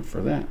too hard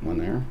for that one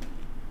there.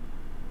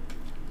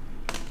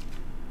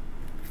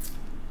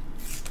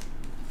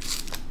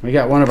 We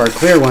got one of our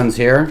clear ones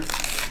here.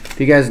 If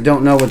you guys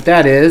don't know what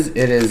that is,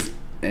 it is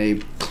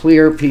a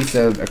clear piece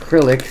of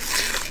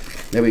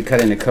acrylic that we cut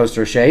into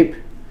coaster shape.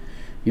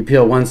 You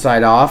peel one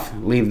side off,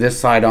 leave this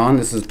side on.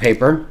 This is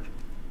paper,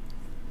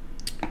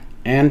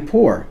 and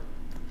pour.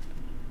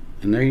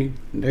 And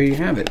there you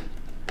have it.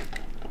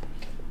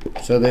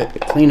 So the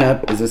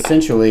cleanup is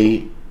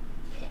essentially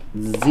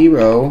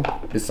zero,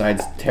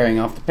 besides tearing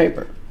off the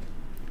paper.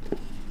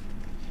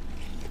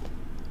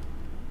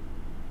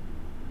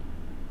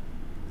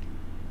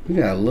 We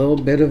got a little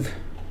bit of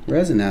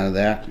resin out of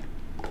that.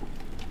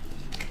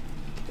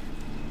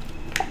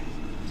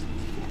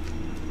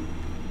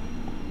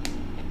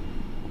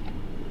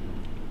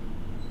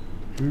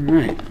 All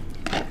right.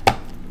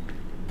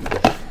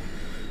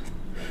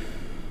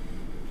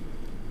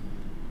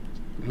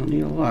 Don't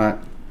need a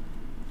lot,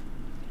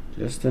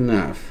 just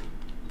enough.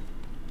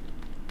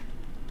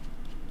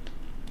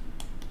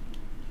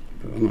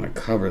 But I'm going to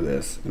cover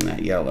this in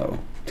that yellow.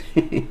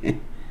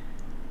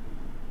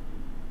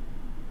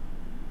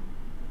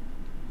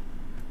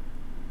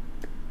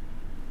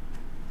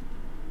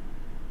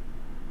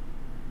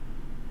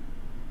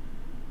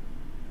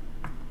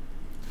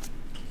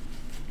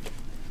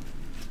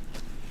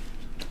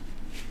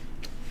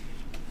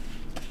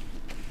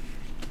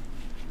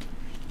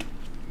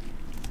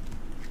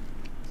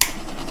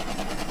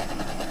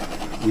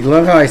 You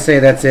love how I say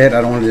that's it,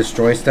 I don't want to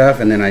destroy stuff,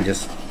 and then I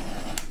just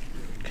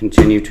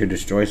continue to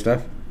destroy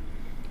stuff.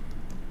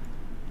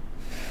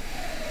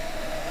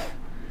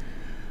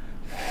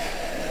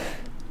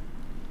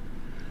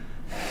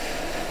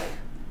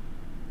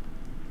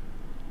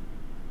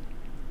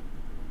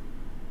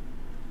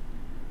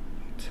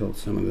 Tilt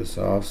some of this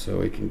off so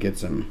we can get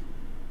some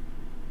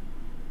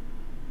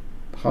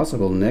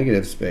possible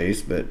negative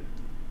space, but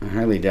I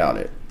highly doubt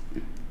it.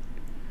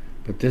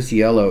 But this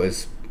yellow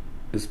is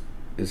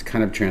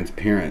kind of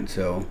transparent,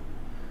 so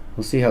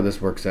we'll see how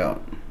this works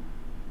out.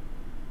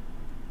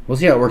 We'll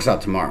see how it works out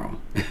tomorrow.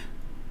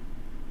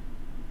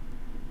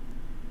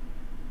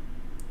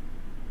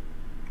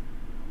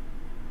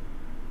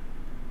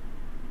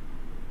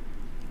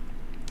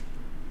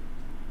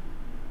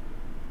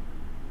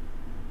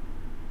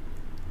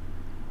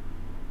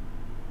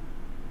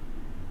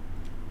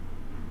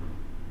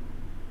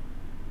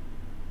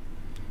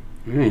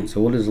 All right, so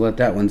we'll just let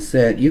that one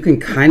sit. You can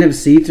kind of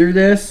see through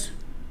this,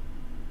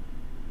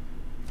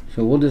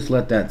 so we'll just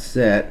let that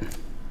sit,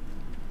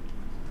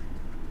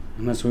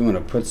 unless we want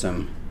to put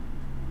a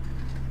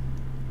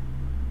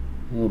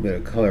little bit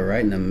of color right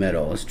in the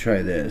middle. Let's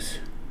try this.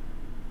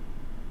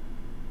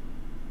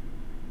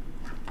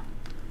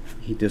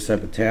 Heat this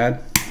up a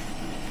tad.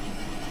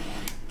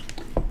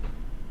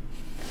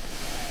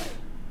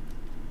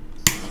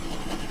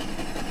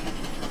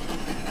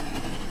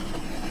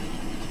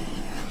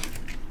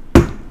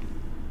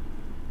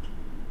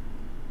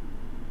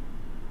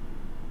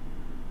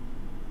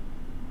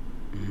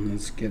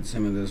 Let's get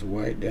some of this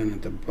white down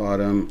at the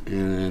bottom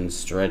and then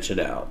stretch it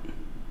out.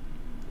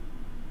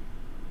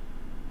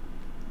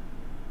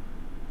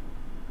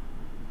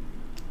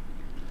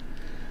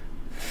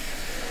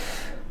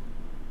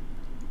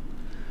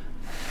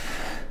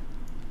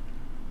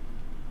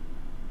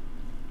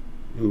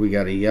 Ooh, we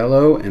got a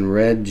yellow and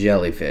red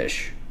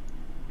jellyfish.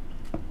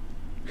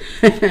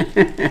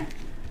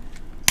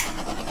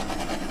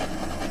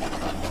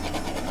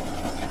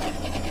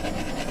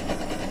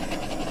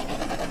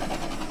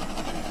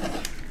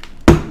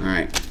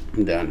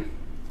 I'm done.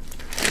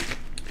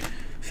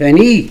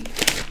 Fanny,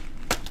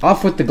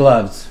 off with the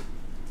gloves.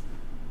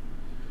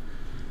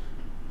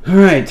 All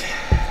right,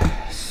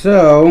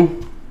 So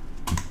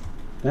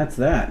that's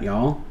that,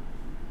 y'all.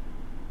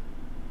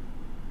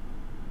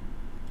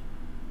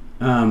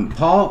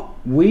 Paul,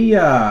 we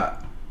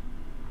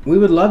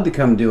would love to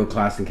come do a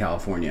class in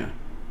California.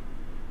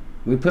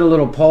 We put a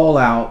little poll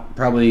out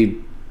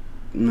probably,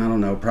 I don't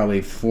know,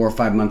 probably 4 or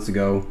 5 months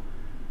ago.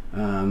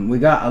 We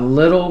got a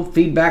little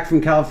feedback from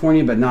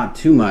California, but not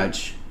too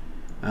much.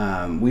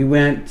 We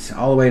went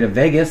all the way to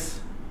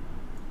Vegas.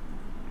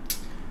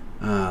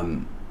 We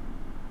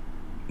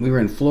were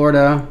in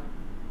Florida,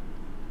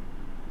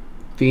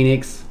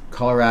 Phoenix,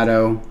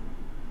 Colorado,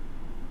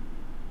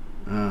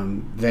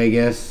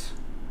 Vegas.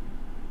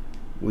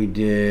 We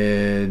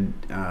did,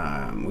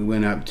 we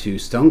went up to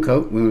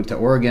Stonecoat. We went to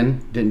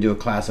Oregon. Didn't do a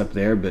class up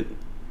there, but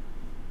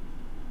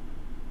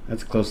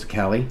that's close to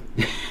Cali.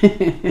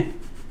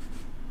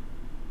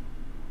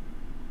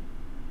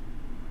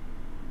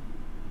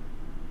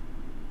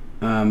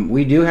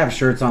 We do have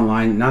shirts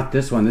online. Not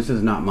this one. This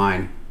is not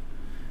mine.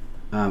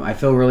 I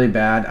feel really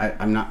bad.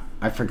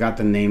 I forgot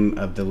the name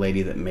of the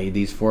lady that made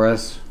these for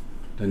us.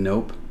 The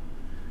Nope.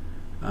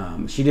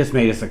 She just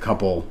made us a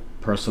couple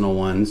personal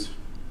ones.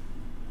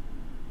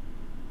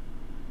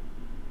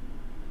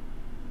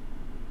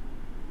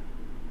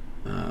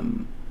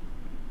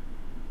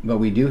 But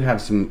we do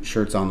have some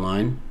shirts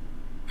online.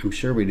 I'm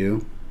sure we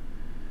do.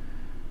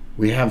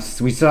 We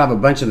still have a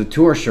bunch of the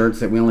tour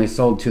shirts that we only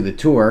sold to the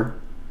tour.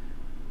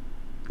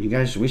 You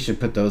guys, we should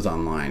put those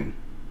online.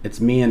 It's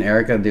me and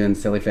Erica doing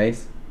silly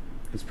face.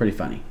 It's pretty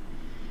funny.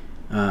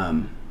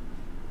 So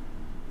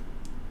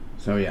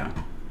yeah.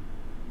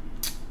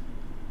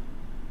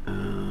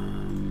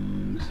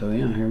 So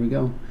yeah, here we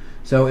go.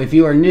 So if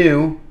you are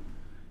new,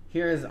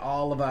 here is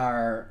all of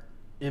our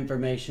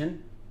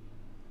information.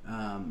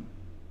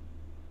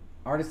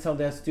 Artist Tell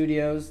Death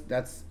Studios,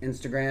 that's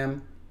Instagram.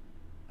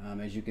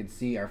 As you can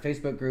see, our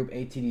Facebook group,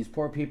 ATD's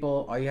Poor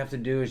People. All you have to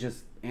do is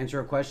just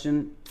answer a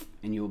question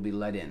and you will be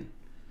let in.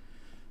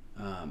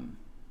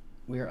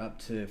 We are up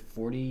to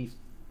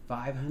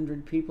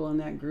 4,500 people in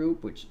that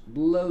group, which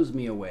blows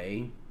me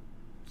away.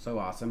 So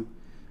awesome.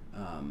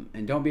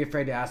 And don't be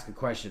afraid to ask a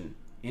question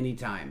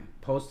anytime.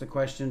 Post a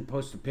question,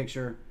 post a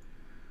picture,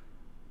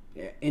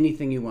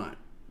 anything you want,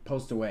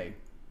 post away.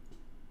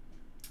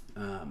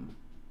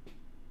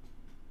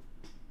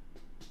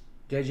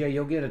 JJ,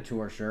 you'll get a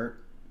tour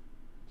shirt.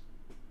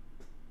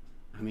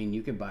 I mean,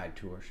 you could buy a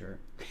tour shirt.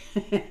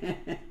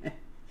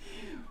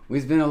 We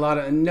spent a lot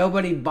of,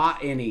 nobody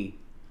bought any.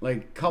 Like,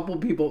 a couple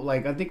people,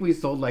 like, I think we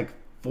sold like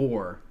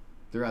 4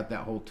 throughout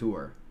that whole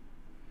tour.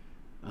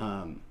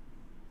 I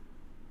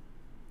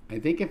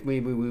think if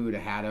maybe we would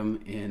have had them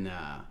in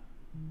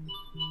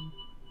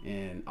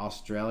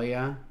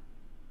Australia.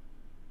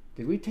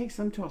 Did we take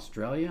some to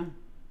Australia?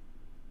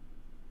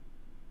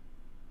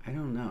 I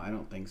don't know. I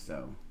don't think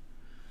so.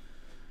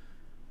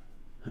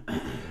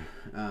 Let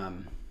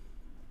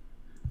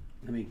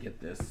me get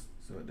this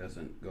so it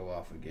doesn't go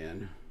off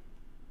again.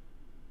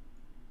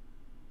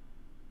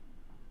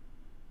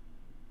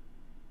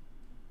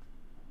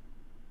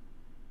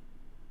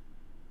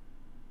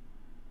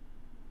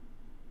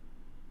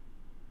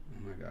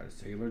 Oh my God,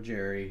 Sailor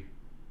Jerry.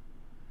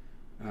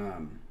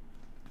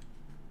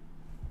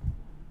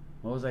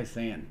 What was I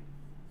saying?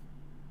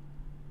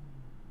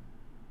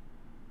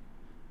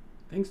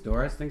 Thanks,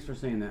 Doris. Thanks for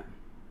saying that.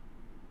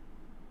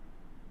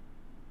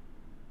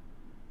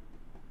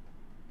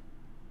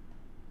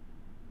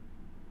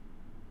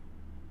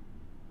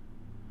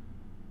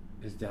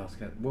 Is Dallas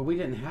got? Well, we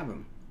didn't have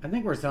them. I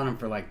think we're selling them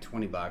for like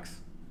 $20,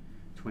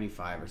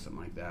 25 or something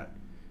like that.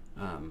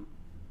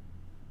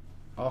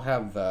 I'll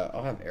have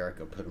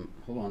Erica put them.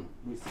 Hold on,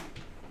 let me see.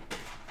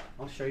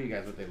 I'll show you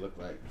guys what they look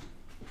like.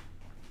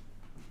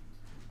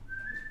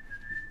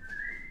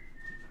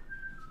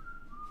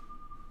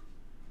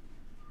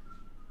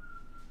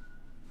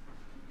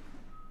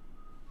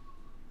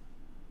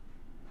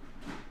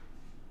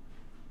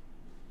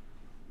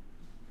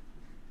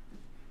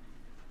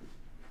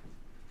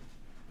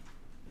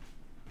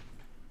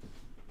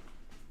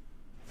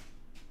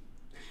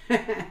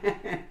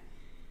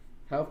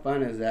 How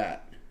fun is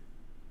that?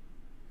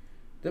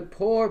 The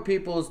Poor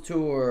People's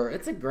Tour.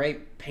 It's a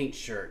great paint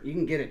shirt. You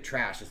can get it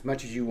trashed as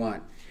much as you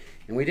want.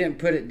 And we didn't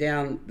put it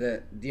down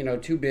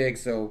too big,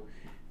 so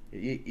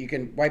you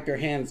can wipe your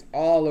hands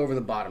all over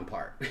the bottom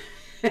part.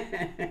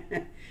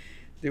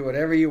 Do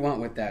whatever you want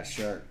with that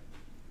shirt.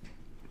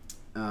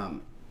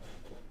 So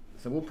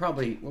we'll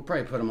probably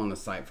put them on the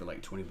site for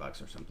like $20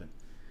 or something.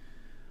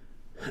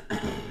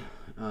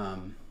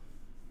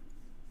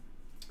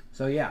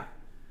 So yeah,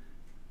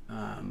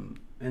 and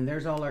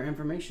there's all our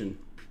information.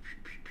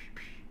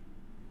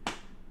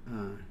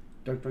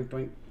 Doink, doink,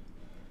 doink.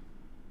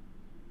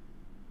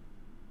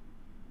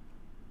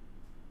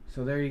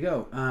 So there you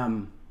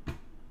go.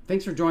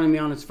 Thanks for joining me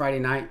on this Friday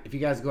night. If you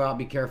guys go out,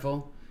 be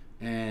careful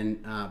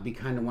and be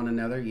kind to one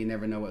another. You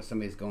never know what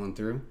somebody's going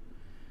through.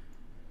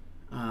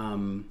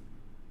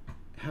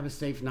 Have a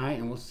safe night,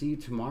 and we'll see you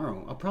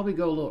tomorrow. I'll probably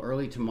go a little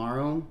early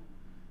tomorrow.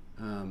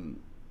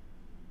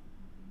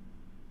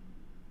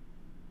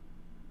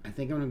 I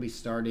think I'm going to be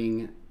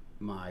starting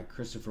my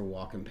Christopher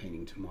Walken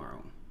painting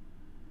tomorrow.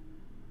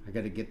 I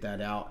got to get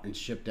that out and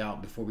shipped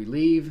out before we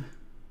leave.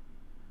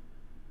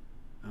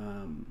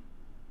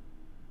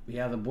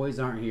 Yeah, the boys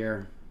aren't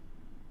here.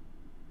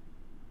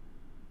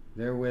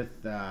 They're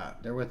with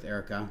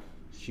Erica.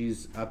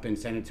 She's up in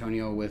San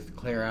Antonio with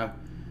Clara,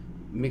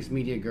 mixed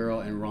media girl,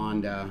 and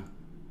Rhonda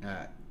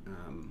at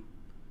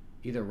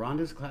either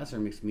Rhonda's class or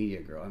mixed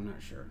media girl. I'm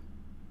not sure.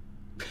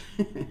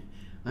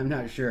 I'm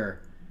not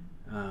sure.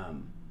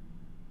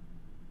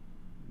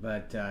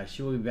 But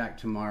she will be back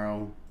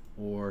tomorrow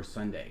or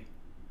Sunday.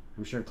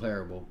 I'm sure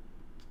Clara will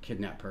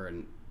kidnap her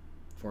and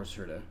force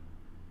her to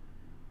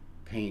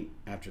paint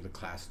after the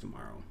class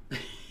tomorrow.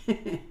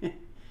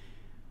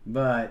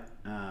 But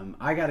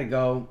I gotta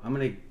go. I'm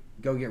gonna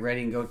go get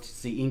ready and go to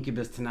see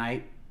Incubus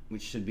tonight,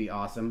 which should be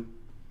awesome.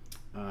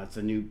 It's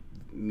a new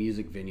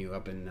music venue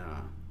up in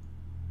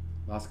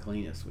Las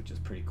Colinas, which is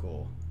pretty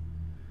cool.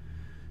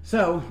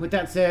 So with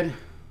that said,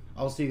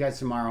 I'll see you guys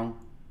tomorrow.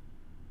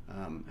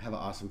 Have an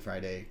awesome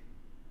Friday.